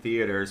ran in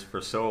theaters for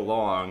so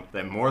long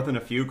that more than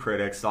a few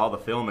critics saw the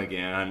film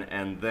again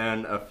and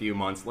then a few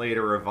months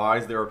later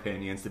revised their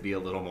opinions to be a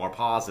little more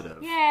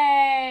positive.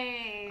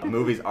 Yay! The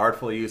movie's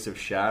artful use of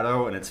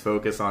shadow and its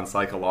focus on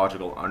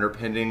psychological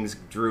underpinnings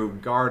drew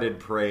guarded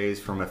praise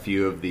from a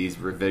few of these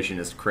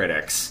revisionist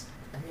critics.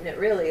 I mean, it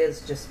really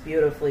is just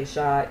beautifully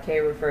shot. Kay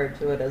referred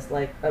to it as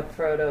like a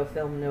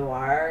proto-film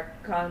noir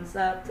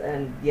concept,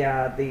 and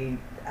yeah,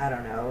 I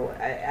don't know,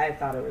 I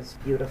thought it was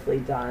beautifully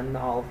done,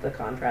 all of the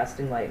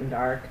contrasting light and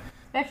dark.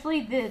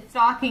 Especially the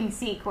stalking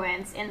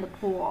sequence in the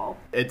pool.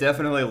 It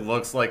definitely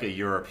looks like a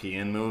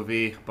European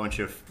movie. A bunch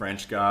of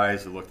French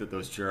guys who looked at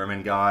those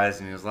German guys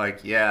and he was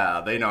like,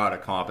 yeah, they know how to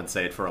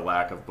compensate for a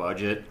lack of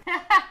budget.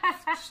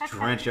 Just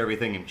drench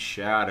everything in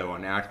shadow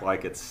and act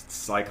like it's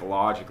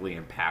psychologically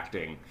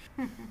impacting.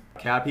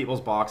 Cat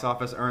People's box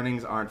office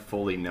earnings aren't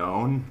fully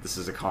known. This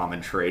is a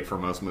common trait for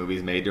most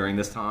movies made during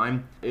this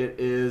time. It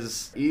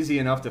is easy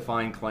enough to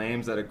find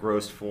claims that it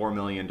grossed $4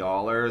 million,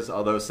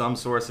 although some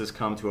sources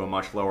come to a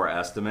much lower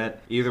estimate.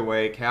 Either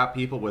way, Cat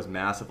People was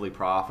massively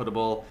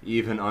profitable,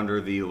 even under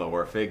the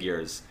lower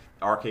figures.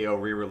 RKO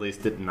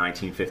re-released it in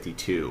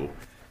 1952.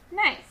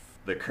 Nice.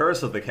 The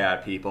Curse of the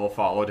Cat People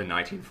followed in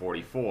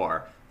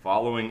 1944.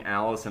 Following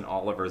Alice and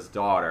Oliver's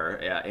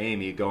daughter,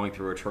 Amy, going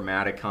through a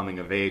traumatic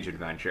coming-of-age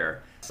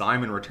adventure.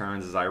 Simon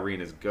returns as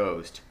Irina's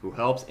ghost, who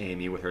helps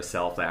Amy with her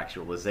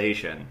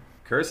self-actualization.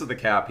 Curse of the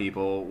Cat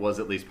People was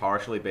at least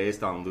partially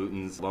based on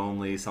Luton's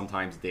lonely,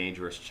 sometimes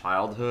dangerous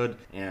childhood,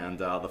 and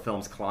the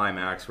film's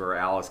climax, where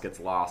Alice gets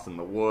lost in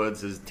the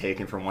woods, is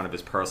taken from one of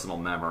his personal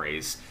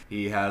memories.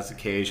 He has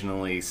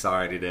occasionally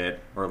cited it,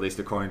 or at least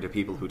according to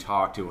people who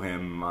talked to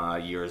him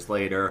years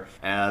later,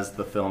 as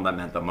the film that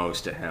meant the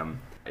most to him.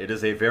 It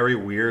is a very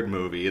weird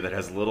movie that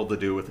has little to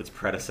do with its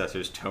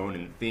predecessor's tone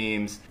and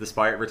themes,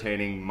 despite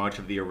retaining much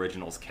of the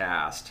original's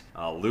cast.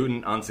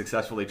 Luton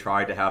unsuccessfully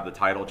tried to have the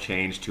title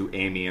changed to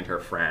Amy and Her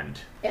Friend.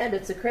 And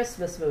it's a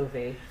Christmas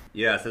movie.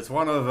 Yes, it's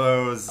one of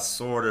those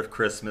sort of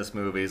Christmas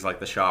movies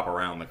like The Shop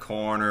Around the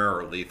Corner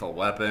or Lethal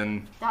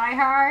Weapon. Die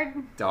Hard.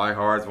 Die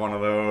Hard's one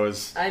of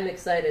those. I'm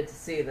excited to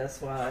see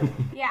this one.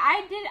 Yeah,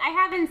 I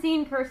haven't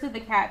seen Curse of the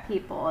Cat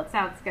People. It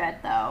sounds good,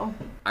 though.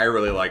 I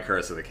really like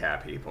Curse of the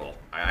Cat People.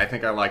 I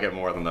think I like it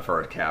more than the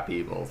first Cat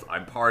People.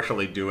 I'm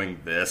partially doing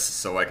this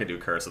so I can do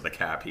Curse of the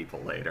Cat People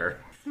later.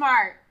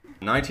 Smart.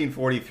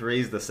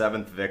 1943's The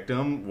Seventh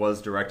Victim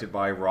was directed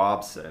by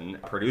Robson,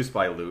 produced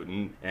by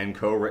Luton, and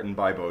co-written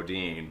by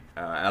Bodine.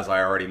 As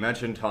I already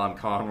mentioned, Tom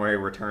Conway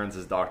returns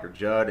as Dr.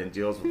 Judd and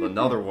deals with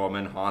another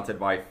woman haunted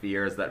by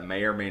fears that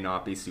may or may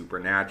not be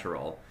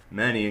supernatural.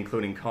 Many,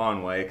 including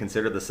Conway,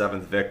 consider The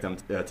Seventh Victim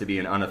to be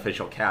an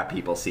unofficial Cat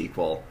People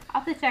sequel.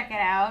 I'll have to check it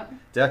out.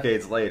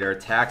 Decades later,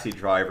 Taxi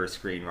Driver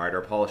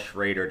screenwriter Paul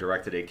Schrader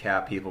directed a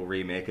Cat People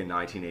remake in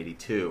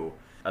 1982.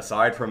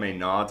 Aside from a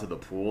nod to the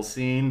pool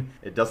scene,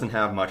 it doesn't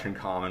have much in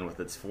common with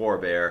its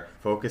forebear,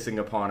 focusing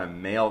upon a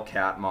male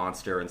cat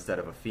monster instead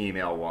of a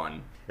female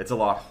one. It's a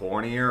lot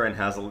hornier and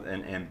has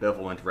an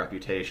ambivalent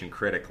reputation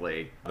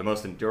critically. The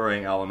most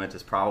enduring element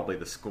is probably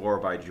the score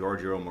by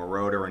Giorgio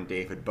Moroder and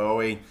David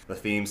Bowie. The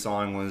theme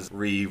song was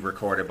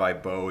re-recorded by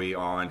Bowie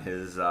on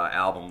his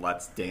album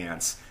Let's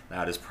Dance.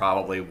 That is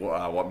probably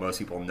what most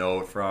people know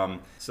it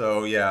from.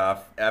 So yeah,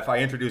 if I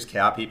introduced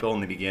Cat People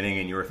in the beginning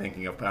and you were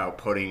thinking about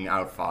putting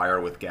out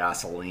fire with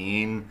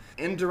gasoline,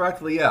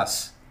 indirectly,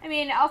 yes. I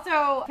mean,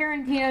 also,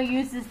 Tarantino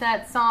uses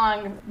that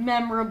song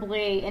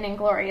memorably in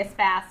Inglourious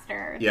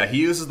Basterds. Yeah, he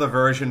uses the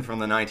version from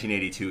the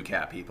 1982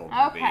 Cat People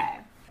movie. Okay.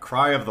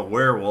 Cry of the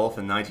Werewolf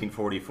in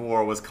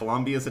 1944 was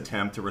Columbia's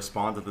attempt to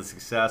respond to the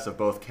success of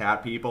both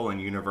Cat People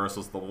and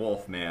Universal's The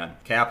Wolfman.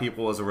 Cat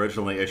People was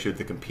originally issued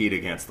to compete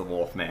against The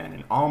Wolfman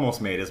and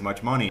almost made as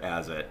much money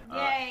as it.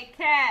 Yay,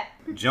 cat!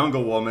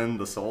 Jungle Woman,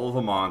 The Soul of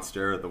a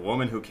Monster, The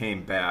Woman Who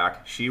Came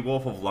Back,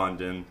 She-Wolf of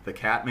London, The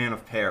Catman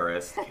of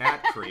Paris,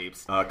 Cat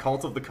Creeps,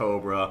 Cult of the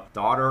Cobra,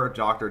 Daughter of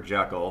Dr.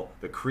 Jekyll,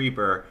 The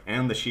Creeper,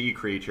 and The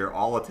She-Creature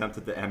all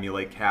attempted to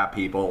emulate Cat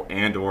People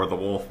and or The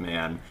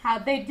Wolfman.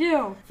 How'd they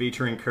do?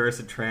 Featuring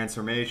cursed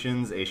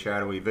transformations, a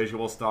shadowy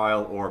visual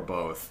style, or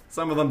both.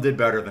 Some of them did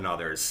better than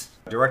others.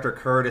 Director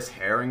Curtis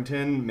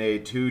Harrington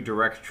made 2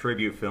 direct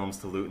tribute films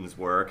to Luton's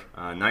work.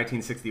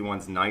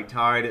 1961's Night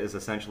Tide is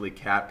essentially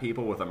cat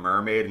people with a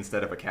mermaid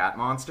instead of a cat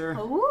monster.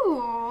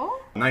 Ooh.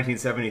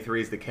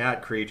 1973's The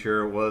Cat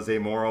Creature was a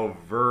more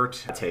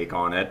overt take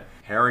on it.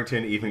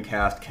 Harrington even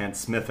cast Kent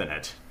Smith in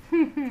it.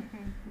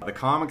 The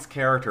comics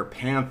character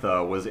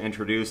Pantha was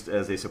introduced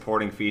as a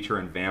supporting feature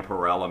in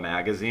Vampirella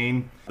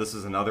magazine. This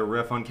is another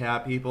riff on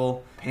cat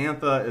people.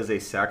 Pantha is a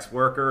sex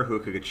worker who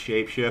could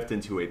shapeshift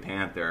into a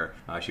panther.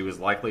 She was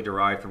likely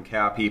derived from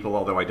cat people,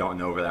 although I don't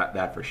know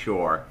that for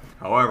sure.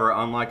 However,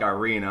 unlike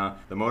Irina,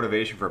 the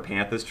motivation for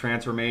Pantha's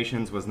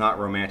transformations was not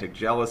romantic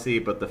jealousy,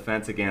 but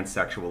defense against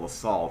sexual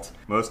assault.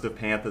 Most of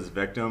Pantha's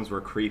victims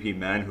were creepy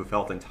men who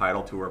felt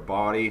entitled to her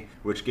body,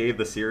 which gave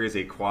the series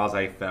a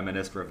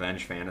quasi-feminist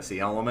revenge fantasy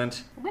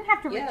element. I'm gonna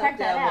have to check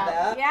that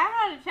out. Yeah,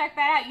 I'm gonna check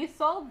that out. You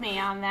sold me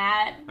on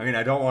that. I mean,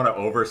 I don't want to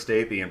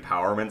overstate the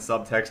empowerment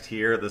subtext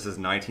here. This is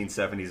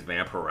 1970s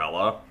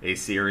Vampirella, a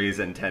series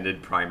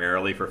intended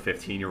primarily for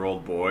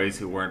 15-year-old boys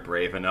who weren't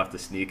brave enough to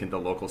sneak into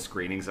local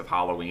screenings of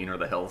Halloween or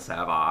The Hills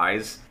Have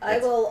Eyes. I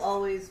will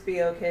always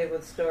be okay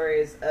with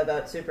stories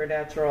about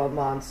supernatural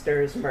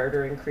monsters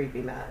murdering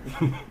creepy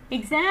men.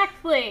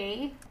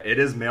 Exactly. It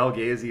is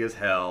male-gazy as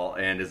hell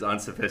and is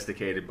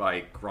unsophisticated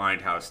by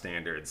grindhouse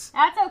standards.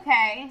 That's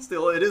okay.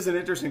 Still, it is an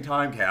interesting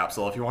time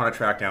capsule if you want to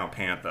track down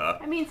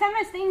Pantha. I mean, some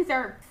of those things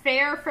are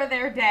fair for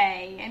their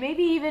day, and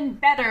maybe even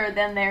better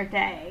than their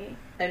day.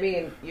 I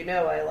mean, you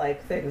know I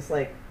like things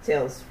like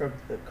Tales from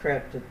the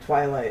Crypt and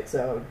Twilight,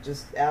 so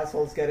just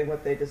assholes getting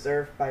what they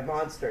deserve by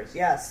monsters,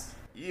 yes.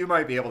 You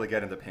might be able to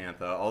get into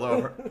Pantha,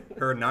 although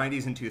her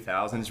 90s and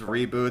 2000s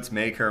reboots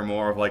make her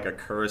more of like a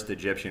cursed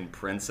Egyptian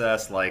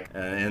princess. Like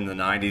in the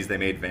 90s, they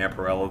made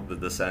Vampirella the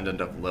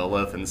descendant of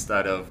Lilith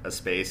instead of a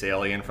space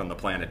alien from the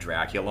planet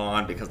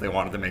Draculon because they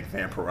wanted to make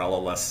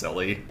Vampirella less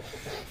silly.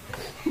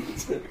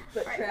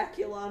 But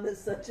Draculon is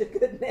such a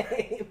good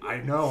name. I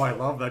know, I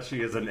love that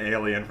she is an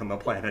alien from the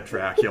planet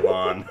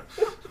Draculon.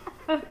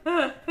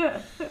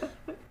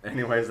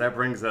 Anyways, that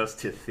brings us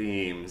to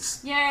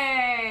themes.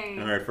 Yay!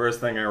 Alright, first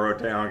thing I wrote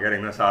down,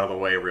 getting this out of the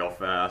way real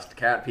fast.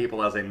 Cat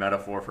people as a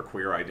metaphor for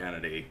queer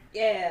identity.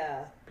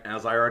 Yeah.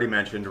 As I already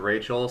mentioned,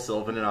 Rachel,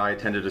 Sylvan, and I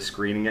attended a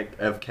screening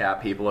of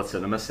Cat People at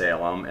Cinema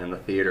Salem, and the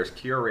theater's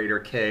curator,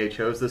 Kay,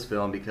 chose this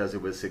film because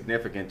it was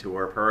significant to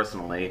her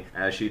personally,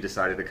 as she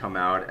decided to come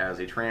out as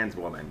a trans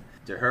woman.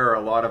 To her,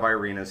 a lot of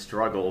Irina's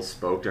struggles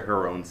spoke to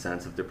her own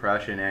sense of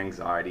depression,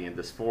 anxiety, and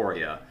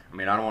dysphoria. I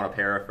mean, I don't want to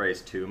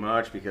paraphrase too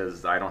much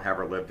because I don't have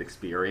her lived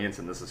experience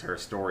and this is her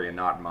story and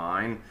not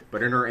mine.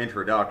 But in her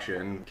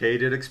introduction, Kay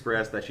did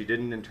express that she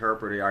didn't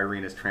interpret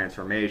Irina's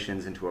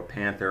transformations into a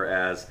panther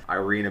as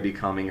Irina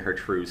becoming her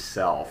true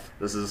self.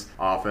 This is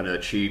often a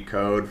cheat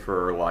code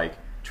for, like,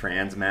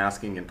 trans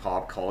masking in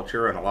pop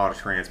culture, and a lot of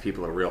trans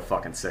people are real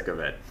fucking sick of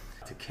it.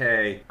 To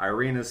Kay,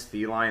 Irina's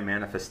feline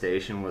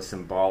manifestation was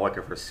symbolic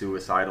of her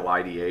suicidal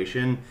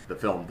ideation. The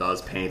film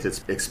does paint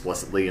it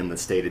explicitly in the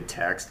stated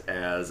text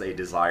as a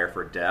desire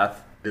for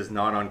death. It is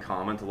not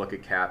uncommon to look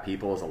at Cat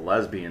People as a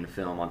lesbian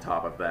film on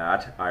top of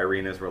that.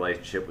 Irina's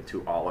relationship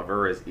with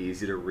Oliver is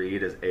easy to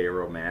read as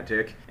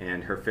aromantic,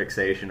 and her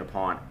fixation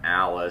upon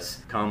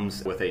Alice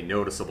comes with a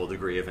noticeable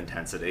degree of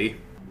intensity.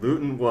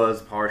 Luton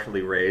was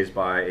partially raised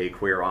by a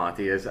queer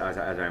auntie, as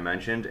I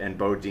mentioned, and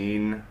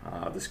Bodine,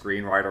 the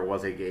screenwriter,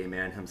 was a gay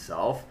man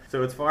himself.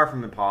 So it's far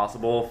from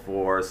impossible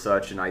for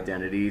such an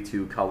identity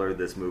to color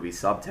this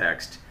movie's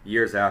subtext.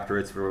 Years after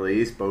its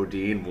release,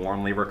 Bodine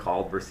warmly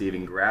recalled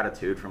receiving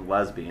gratitude from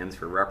lesbians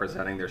for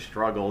representing their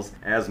struggles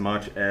as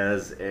much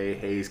as a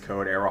Hays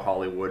Code era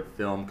Hollywood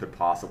film could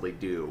possibly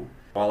do.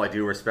 While I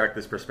do respect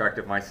this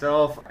perspective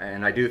myself,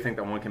 and I do think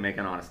that one can make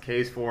an honest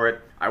case for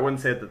it, I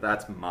wouldn't say that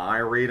that's my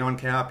read on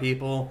Cat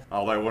People,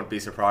 although I wouldn't be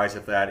surprised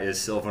if that is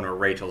Sylvan or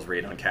Rachel's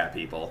read on Cat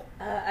People.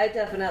 I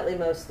definitely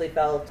mostly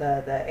felt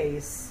the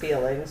Ace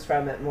feelings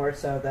from it more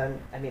so than,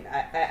 I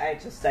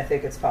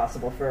think it's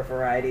possible for a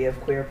variety of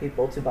queer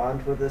people to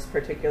bond with this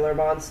particular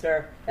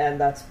monster, and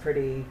that's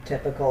pretty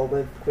typical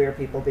with queer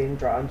people being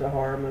drawn to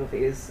horror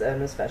movies,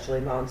 and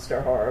especially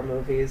monster horror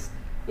movies.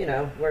 You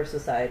know, we're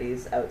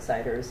society's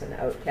outsiders and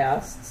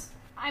outcasts.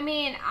 I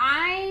mean,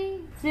 I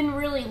didn't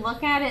really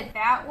look at it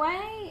that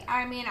way.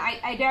 I mean,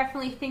 I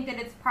definitely think that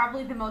it's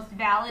probably the most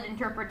valid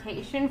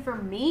interpretation for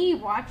me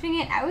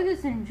watching it. I was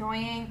just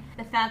enjoying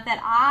the fact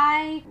that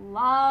I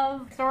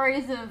love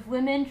stories of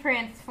women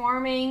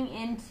transforming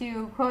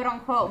into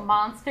quote-unquote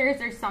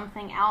monsters or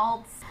something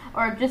else,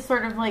 or just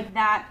sort of like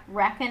that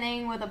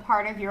reckoning with a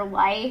part of your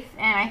life.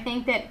 And I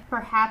think that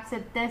perhaps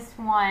at this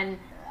one,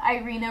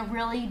 Irina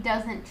really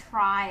doesn't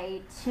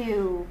try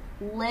to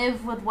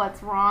live with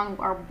what's wrong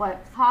or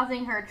what's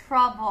causing her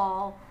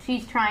trouble.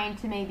 She's trying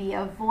to maybe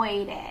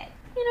avoid it.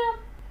 You know,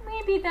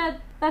 maybe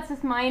that's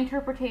just my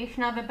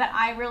interpretation of it, but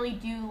I really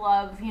do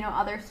love,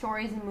 other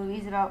stories and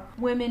movies about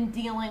women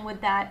dealing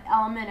with that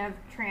element of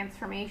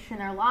transformation in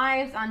their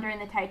lives. During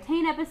the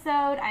Titan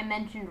episode, I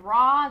mentioned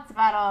Raw. It's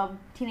about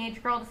a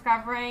teenage girl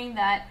discovering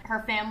that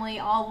her family,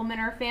 all women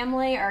in her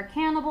family, are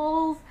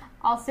cannibals.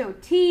 Also,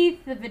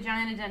 Teeth, the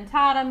Vagina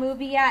Dentata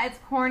movie. Yeah, it's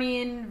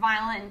corny and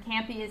violent and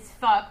campy as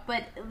fuck,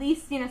 but at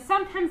least,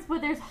 sometimes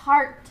there's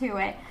heart to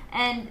it.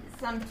 And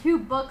some two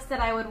books that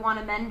I would want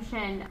to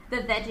mention,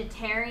 The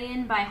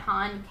Vegetarian by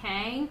Han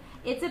Kang.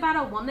 It's about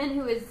a woman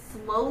who is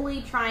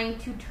slowly trying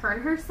to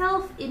turn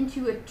herself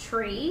into a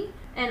tree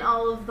and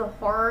all of the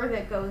horror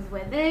that goes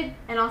with it.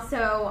 And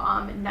also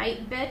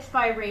Night Bitch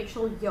by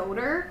Rachel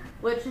Yoder,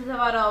 which is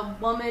about a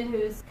woman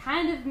who's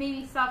kind of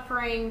maybe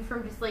suffering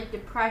from just like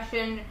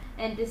depression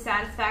and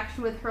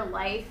dissatisfaction with her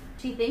life.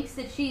 She thinks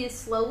that she is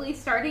slowly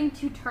starting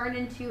to turn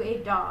into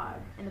a dog.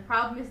 And the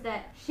problem is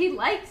that she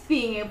likes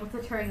being able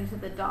to turn into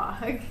the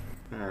dog.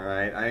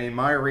 Alright, I mean,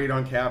 my read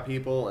on Cat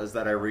People is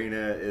that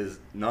Irina is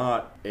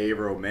not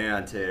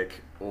aromantic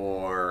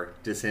or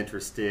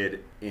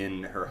disinterested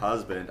in her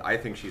husband. I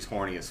think she's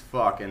horny as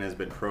fuck and has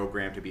been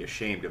programmed to be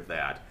ashamed of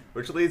that.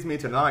 Which leads me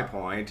to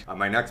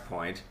my next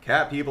point.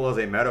 Cat People is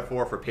a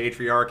metaphor for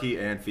patriarchy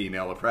and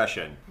female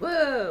oppression.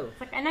 Whoa! It's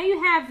like, I know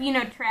you have,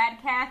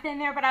 trad Cath in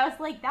there, but I was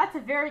like, that's a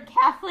very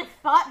Catholic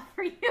thought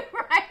for you,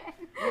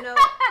 Ryan.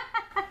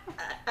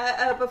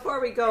 Before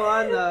we go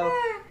on, though,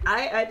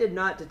 I did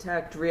not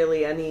detect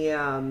really any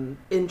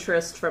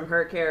interest from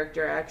her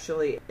character,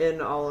 actually,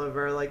 in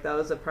Oliver. Like, that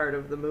was a part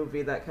of the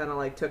movie that kind of,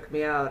 like, took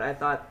me out. I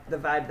thought the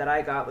vibe that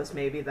I got was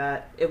maybe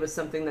that it was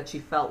something that she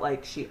felt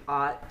like she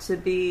ought to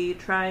be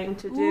trying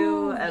to do,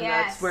 Ooh, and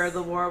yes. that's where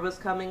the war was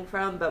coming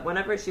from. But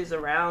whenever she's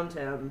around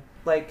him,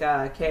 like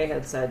Kay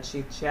had said,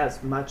 she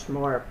has much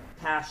more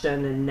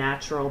passion and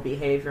natural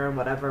behavior and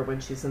whatever when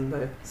she's in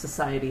the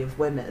society of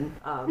women.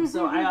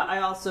 So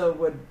I also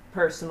would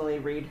personally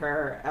read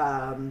her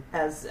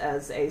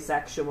as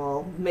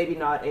asexual, maybe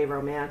not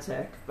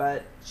aromantic,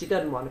 but she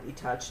doesn't want to be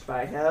touched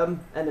by him,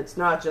 and it's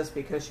not just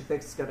because she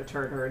thinks it's going to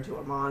turn her into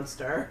a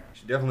monster.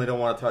 She definitely don't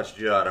want to touch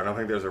Judd. I don't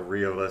think there's a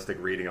realistic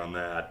reading on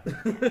that.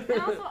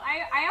 And also,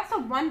 I also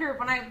wonder,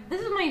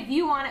 this is my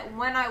view on it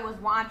when I was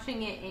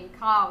watching it in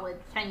college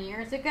 10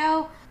 years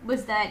ago,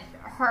 was that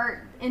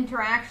her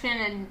interaction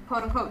and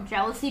quote-unquote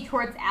jealousy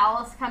towards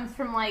Alice comes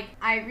from, like,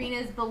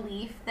 Irina's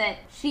belief that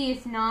she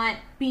is not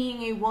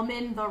being a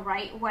woman the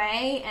right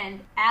way, and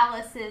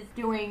Alice is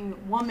doing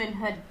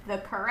womanhood the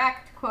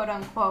correct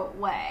quote-unquote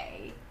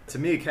way. To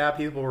me, Cat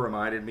People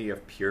reminded me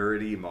of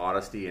purity,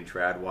 modesty, and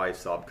trad wife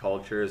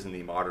subcultures in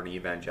the modern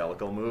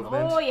evangelical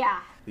movement. Oh,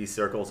 yeah. These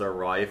circles are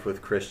rife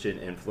with Christian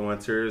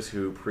influencers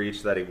who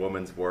preach that a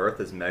woman's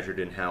worth is measured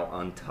in how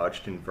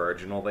untouched and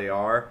virginal they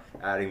are,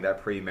 adding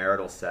that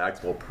premarital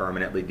sex will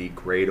permanently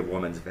degrade a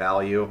woman's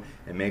value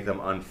and make them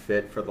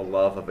unfit for the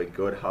love of a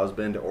good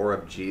husband or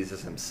of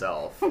Jesus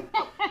himself.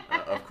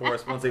 Of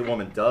course, once a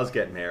woman does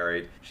get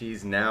married,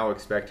 she's now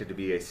expected to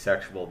be a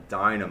sexual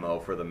dynamo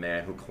for the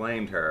man who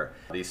claimed her.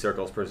 These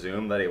circles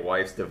presume that a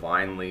wife's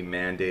divinely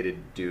mandated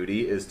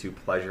duty is to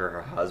pleasure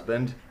her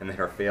husband, and that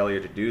her failure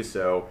to do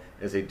so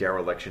is a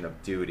dereliction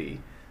of duty.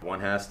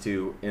 One has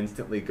to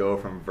instantly go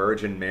from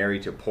Virgin Mary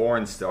to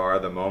porn star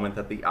the moment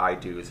that the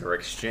I-do's are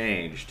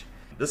exchanged.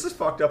 This is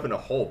fucked up in a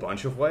whole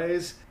bunch of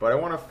ways, but I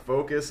want to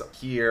focus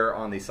here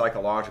on the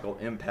psychological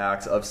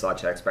impacts of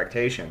such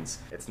expectations.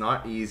 It's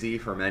not easy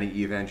for many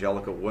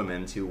evangelical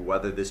women to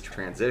weather this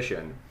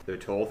transition. They're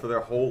told for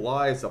their whole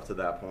lives up to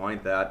that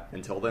point that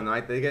until the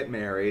night they get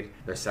married,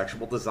 their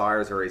sexual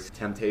desires are a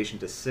temptation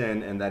to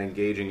sin, and that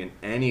engaging in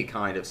any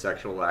kind of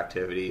sexual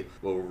activity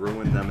will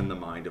ruin them in the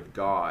mind of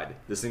God.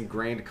 This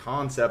ingrained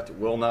concept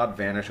will not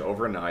vanish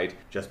overnight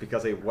just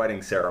because a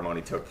wedding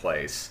ceremony took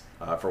place.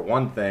 For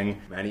one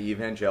thing, many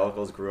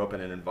evangelicals grew up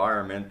in an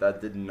environment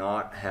that did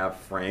not have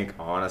frank,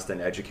 honest,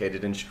 and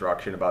educated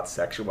instruction about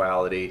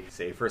sexuality,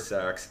 safer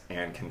sex,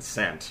 and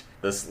consent.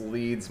 This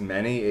leads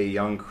many a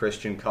young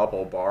Christian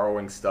couple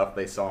borrowing stuff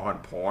they saw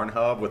on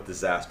Pornhub with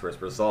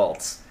disastrous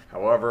results.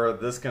 However,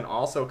 this can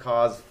also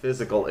cause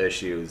physical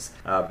issues.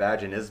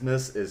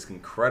 Vaginismus is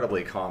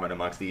incredibly common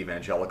amongst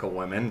evangelical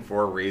women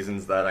for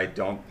reasons that I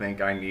don't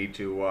think I need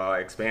to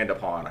expand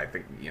upon. I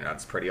think,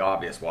 it's pretty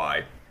obvious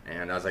why.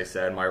 And as I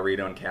said, my read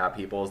on Cat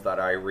People is that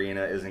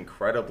Irina is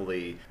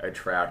incredibly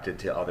attracted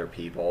to other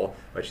people,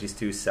 but she's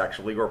too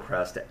sexually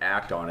repressed to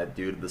act on it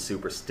due to the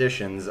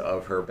superstitions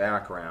of her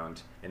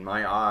background. In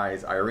my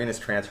eyes, Irina's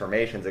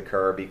transformations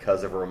occur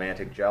because of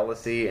romantic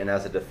jealousy and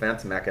as a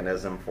defense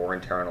mechanism for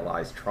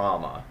internalized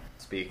trauma.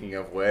 Speaking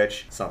of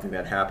which, something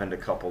that happened a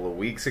couple of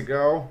weeks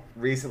ago.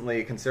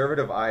 Recently,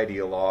 conservative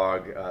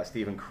ideologue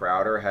Steven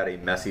Crowder had a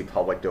messy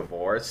public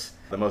divorce.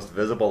 The most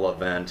visible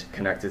event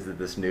connected to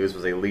this news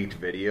was a leaked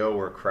video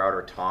where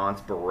Crowder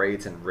taunts,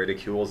 berates, and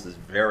ridicules his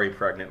very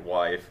pregnant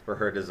wife for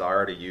her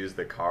desire to use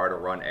the car to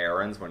run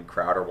errands when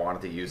Crowder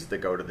wanted to use it to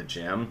go to the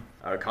gym.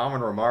 A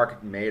common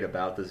remark made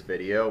about this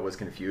video was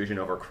confusion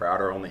over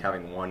Crowder only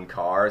having one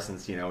car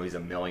since, he's a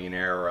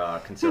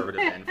millionaire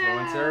conservative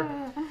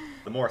influencer.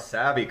 The more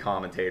savvy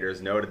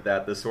commentators noted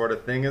that this sort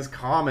of thing is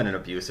common in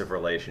abusive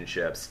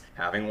relationships.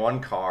 Having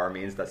one car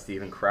means that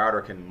Steven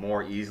Crowder can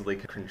more easily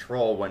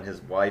control when his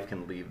wife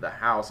can leave the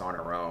house on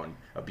her own.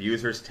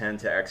 Abusers tend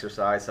to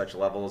exercise such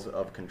levels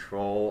of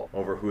control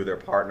over who their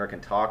partner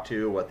can talk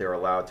to, what they're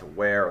allowed to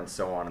wear, and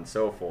so on and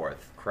so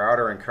forth.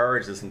 Crowder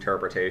encouraged this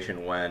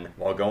interpretation when,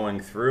 while going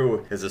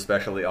through his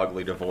especially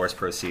ugly divorce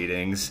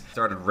proceedings,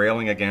 started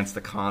railing against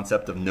the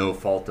concept of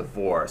no-fault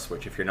divorce,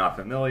 which, if you're not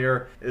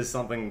familiar, is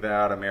something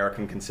that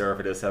American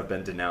conservatives have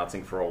been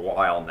denouncing for a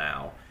while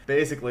now.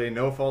 Basically,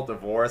 no-fault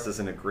divorce is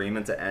an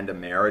agreement to end a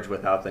marriage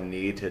without the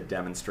need to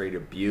demonstrate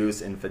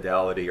abuse,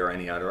 infidelity, or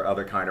any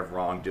other kind of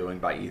wrongdoing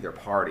by either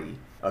party.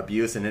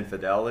 Abuse and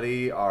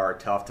infidelity are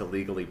tough to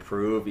legally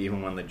prove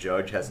even when the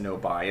judge has no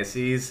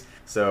biases,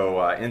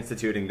 so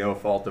instituting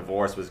no-fault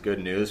divorce was good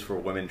news for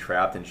women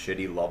trapped in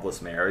shitty,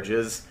 loveless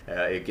marriages.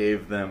 It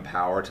gave them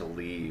power to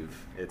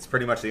leave. It's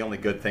pretty much the only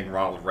good thing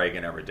Ronald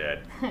Reagan ever did.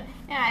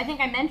 Yeah, I think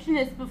I mentioned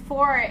this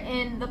before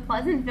in the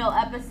Pleasantville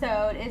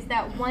episode, is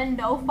that when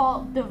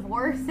no-fault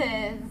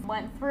divorces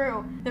went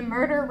through, the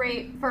murder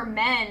rate for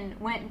men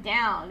went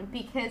down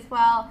because,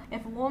 well,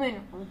 if a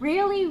woman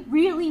really,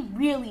 really,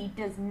 really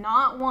does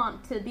not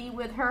want to be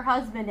with her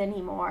husband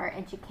anymore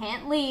and she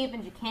can't leave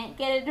and she can't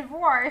get a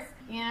divorce,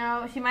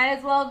 she might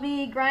as well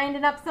be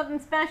grinding up something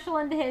special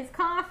into his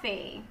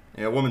coffee.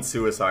 Yeah, women's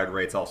suicide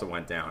rates also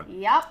went down.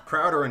 Yep.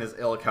 Crowder and his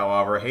ilk,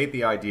 however, hate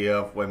the idea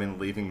of women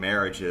leaving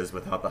marriages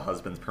without the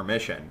husband's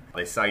permission.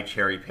 They cite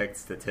cherry-picked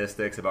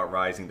statistics about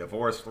rising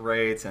divorce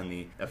rates and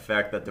the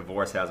effect that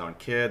divorce has on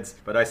kids,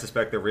 but I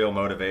suspect the real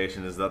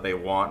motivation is that they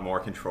want more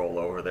control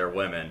over their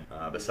women.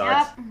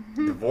 Besides,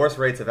 divorce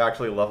rates have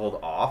actually leveled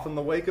off in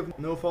the wake of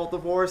no-fault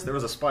divorce. There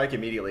was a spike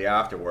immediately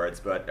afterwards,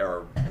 but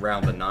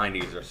around the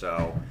 90s or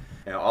so.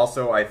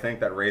 Also, I think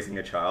that raising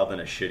a child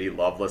in a shitty,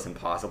 loveless, and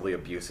possibly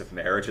abusive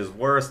marriage is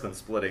worse than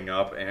splitting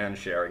up and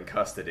sharing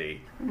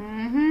custody.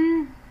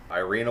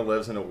 Irina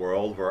lives in a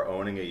world where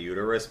owning a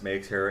uterus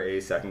makes her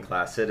a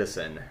second-class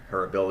citizen.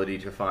 Her ability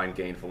to find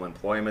gainful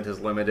employment is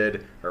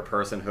limited, her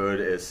personhood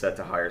is set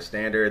to higher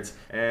standards,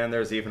 and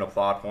there's even a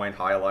plot point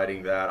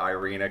highlighting that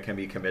Irina can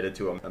be committed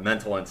to a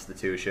mental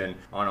institution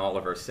on all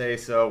of her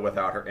say-so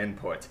without her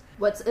input.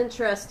 What's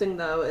interesting,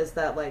 though, is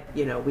that,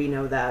 we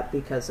know that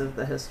because of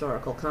the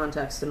historical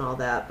context and all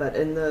that, but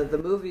in the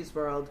movies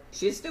world,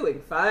 she's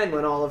doing fine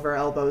when Oliver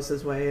elbows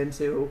his way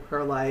into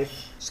her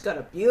life. She's got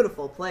a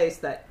beautiful place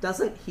that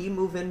doesn't he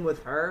move in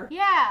with her?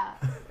 Yeah.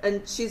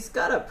 And she's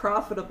got a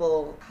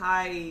profitable,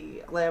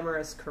 high,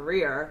 glamorous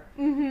career.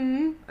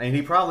 Mm-hmm. I mean,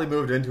 he probably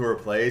moved into her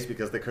place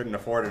because they couldn't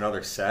afford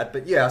another set,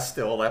 but yeah,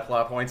 still, that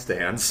plot point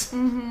stands.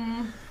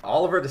 Mm-hmm.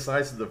 Oliver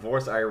decides to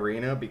divorce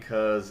Irina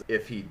because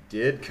if he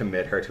did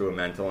commit her to a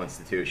mental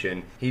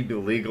institution, he'd be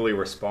legally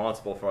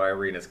responsible for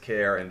Irina's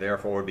care and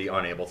therefore would be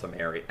unable to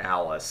marry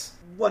Alice.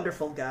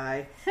 Wonderful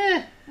guy.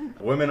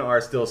 Women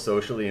are still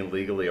socially and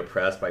legally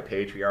oppressed by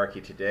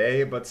patriarchy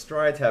today, but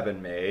strides have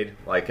been made,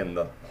 like in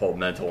the whole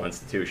mental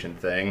institution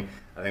thing.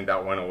 I think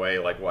that went away,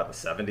 the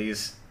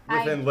 70s?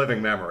 Within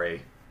living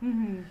memory.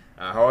 Mm-hmm.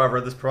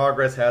 However, this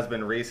progress has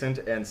been recent,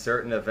 and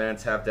certain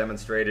events have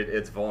demonstrated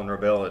its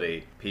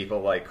vulnerability.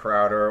 People like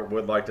Crowder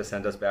would like to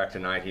send us back to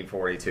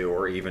 1942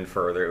 or even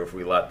further if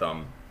we let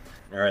them.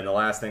 And the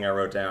last thing I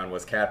wrote down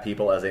was cat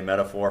people as a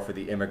metaphor for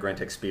the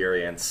immigrant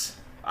experience.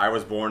 I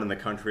was born in the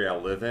country I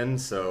live in,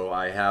 so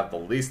I have the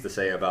least to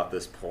say about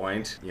this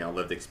point,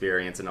 lived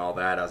experience and all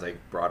that, as I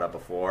brought up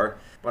before.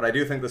 But I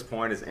do think this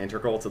point is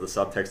integral to the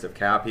subtext of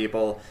cat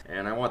people,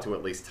 and I want to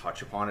at least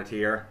touch upon it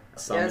here.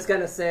 I was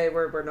gonna say,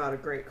 we're not a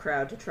great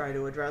crowd to try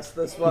to address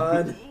this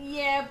one.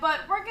 Yeah, but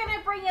we're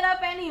gonna bring it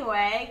up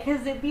anyway,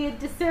 because it'd be a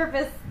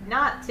disservice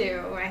not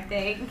to, I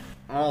think.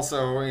 Also,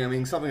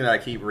 something that I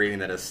keep reading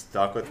that has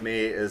stuck with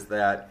me is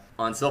that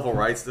On civil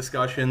rights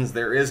discussions,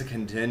 there is a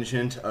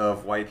contingent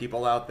of white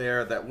people out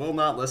there that will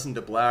not listen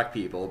to black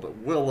people, but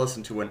will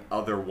listen to an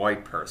other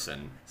white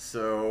person.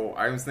 So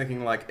I was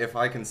thinking, like, if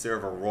I can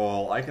serve a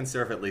role, I can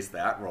serve at least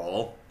that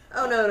role.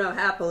 Oh, no,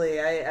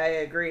 happily.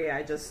 I agree.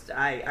 I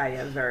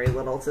have very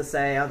little to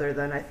say other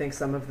than I think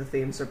some of the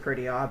themes are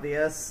pretty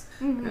obvious.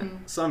 Mm-hmm.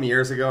 Some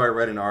years ago, I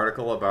read an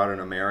article about an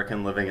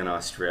American living in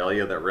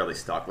Australia that really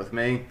stuck with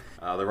me.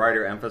 The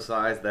writer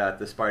emphasized that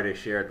despite a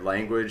shared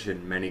language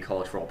and many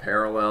cultural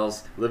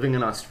parallels, living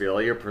in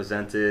Australia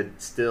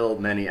presented still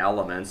many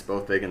elements,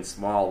 both big and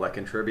small, that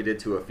contributed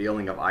to a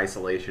feeling of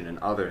isolation and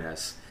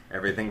otherness.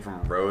 Everything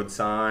from road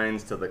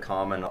signs to the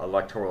common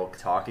electoral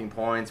talking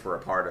points were a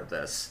part of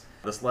this.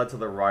 This led to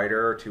the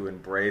writer to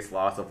embrace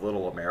lots of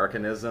little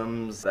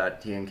Americanisms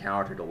that he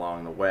encountered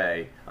along the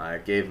way.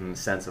 It gave him a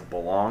sense of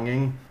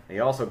belonging. He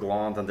also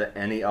glommed onto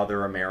any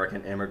other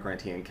American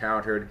immigrant he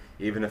encountered,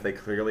 even if they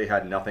clearly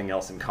had nothing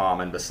else in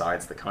common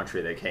besides the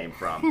country they came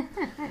from.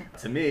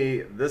 To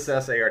me, this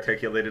essay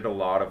articulated a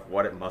lot of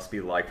what it must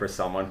be like for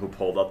someone who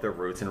pulled up their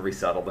roots and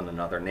resettled in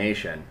another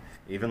nation.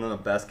 Even in the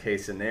best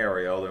case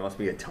scenario, there must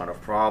be a ton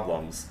of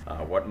problems.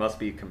 What must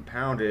be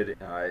compounded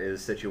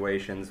is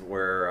situations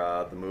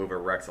where the move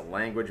erects a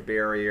language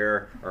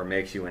barrier or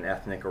makes you an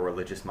ethnic or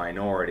religious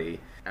minority.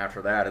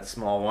 After that, it's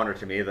small wonder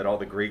to me that all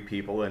the Greek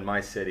people in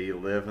my city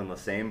live in the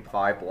same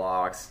 5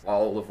 blocks,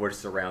 all of which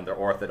surround the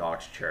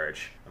Orthodox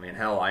Church. I mean,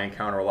 hell, I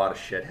encounter a lot of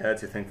shitheads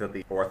who think that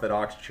the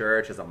Orthodox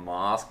Church is a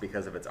mosque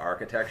because of its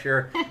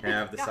architecture, and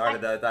I've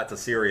decided that that's a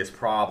serious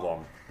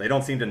problem. They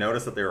don't seem to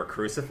notice that there are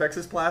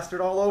crucifixes plastered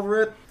all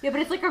over it. Yeah,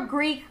 but it's like a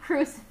Greek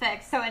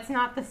crucifix, so it's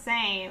not the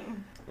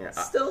same. Yeah,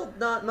 Still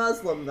not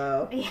Muslim,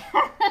 though.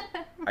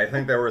 I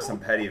think there was some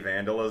petty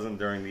vandalism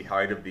during the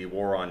height of the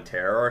War on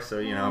Terror, so,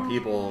 you know,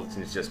 people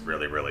just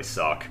really, really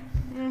suck.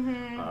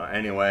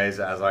 Anyways,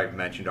 as I've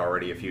mentioned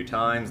already a few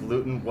times,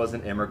 Luton was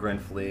an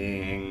immigrant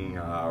fleeing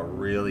a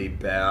really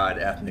bad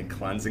ethnic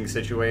cleansing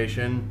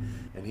situation,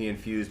 and he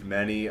infused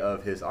many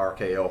of his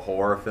RKO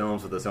horror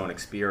films with his own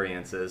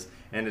experiences,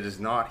 and it is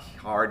not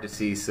hard to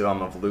see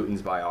some of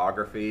Luton's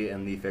biography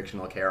in the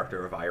fictional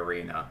character of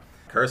Irina.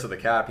 Curse of the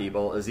Cat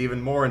People is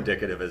even more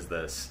indicative as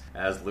this,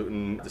 as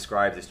Luton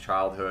describes his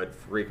childhood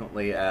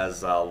frequently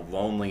as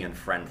lonely and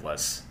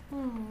friendless.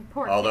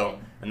 Poor Although, kid.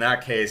 in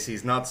that case,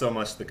 he's not so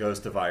much the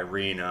ghost of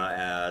Irina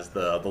as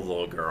the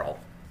little girl.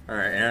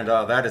 Alright, and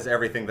that is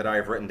everything that I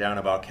have written down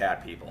about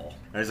cat people.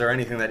 Is there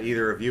anything that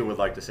either of you would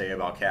like to say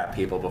about cat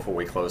people before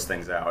we close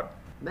things out?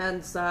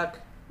 Men suck.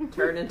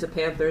 Turn into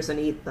panthers and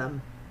eat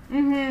them.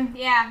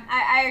 Yeah,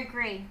 I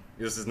agree.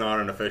 This is not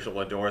an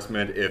official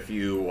endorsement. If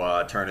you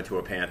turn into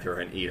a panther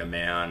and eat a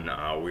man,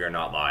 we are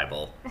not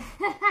liable.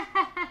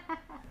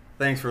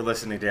 Thanks for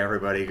listening to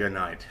everybody. Good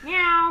night.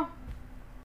 Meow.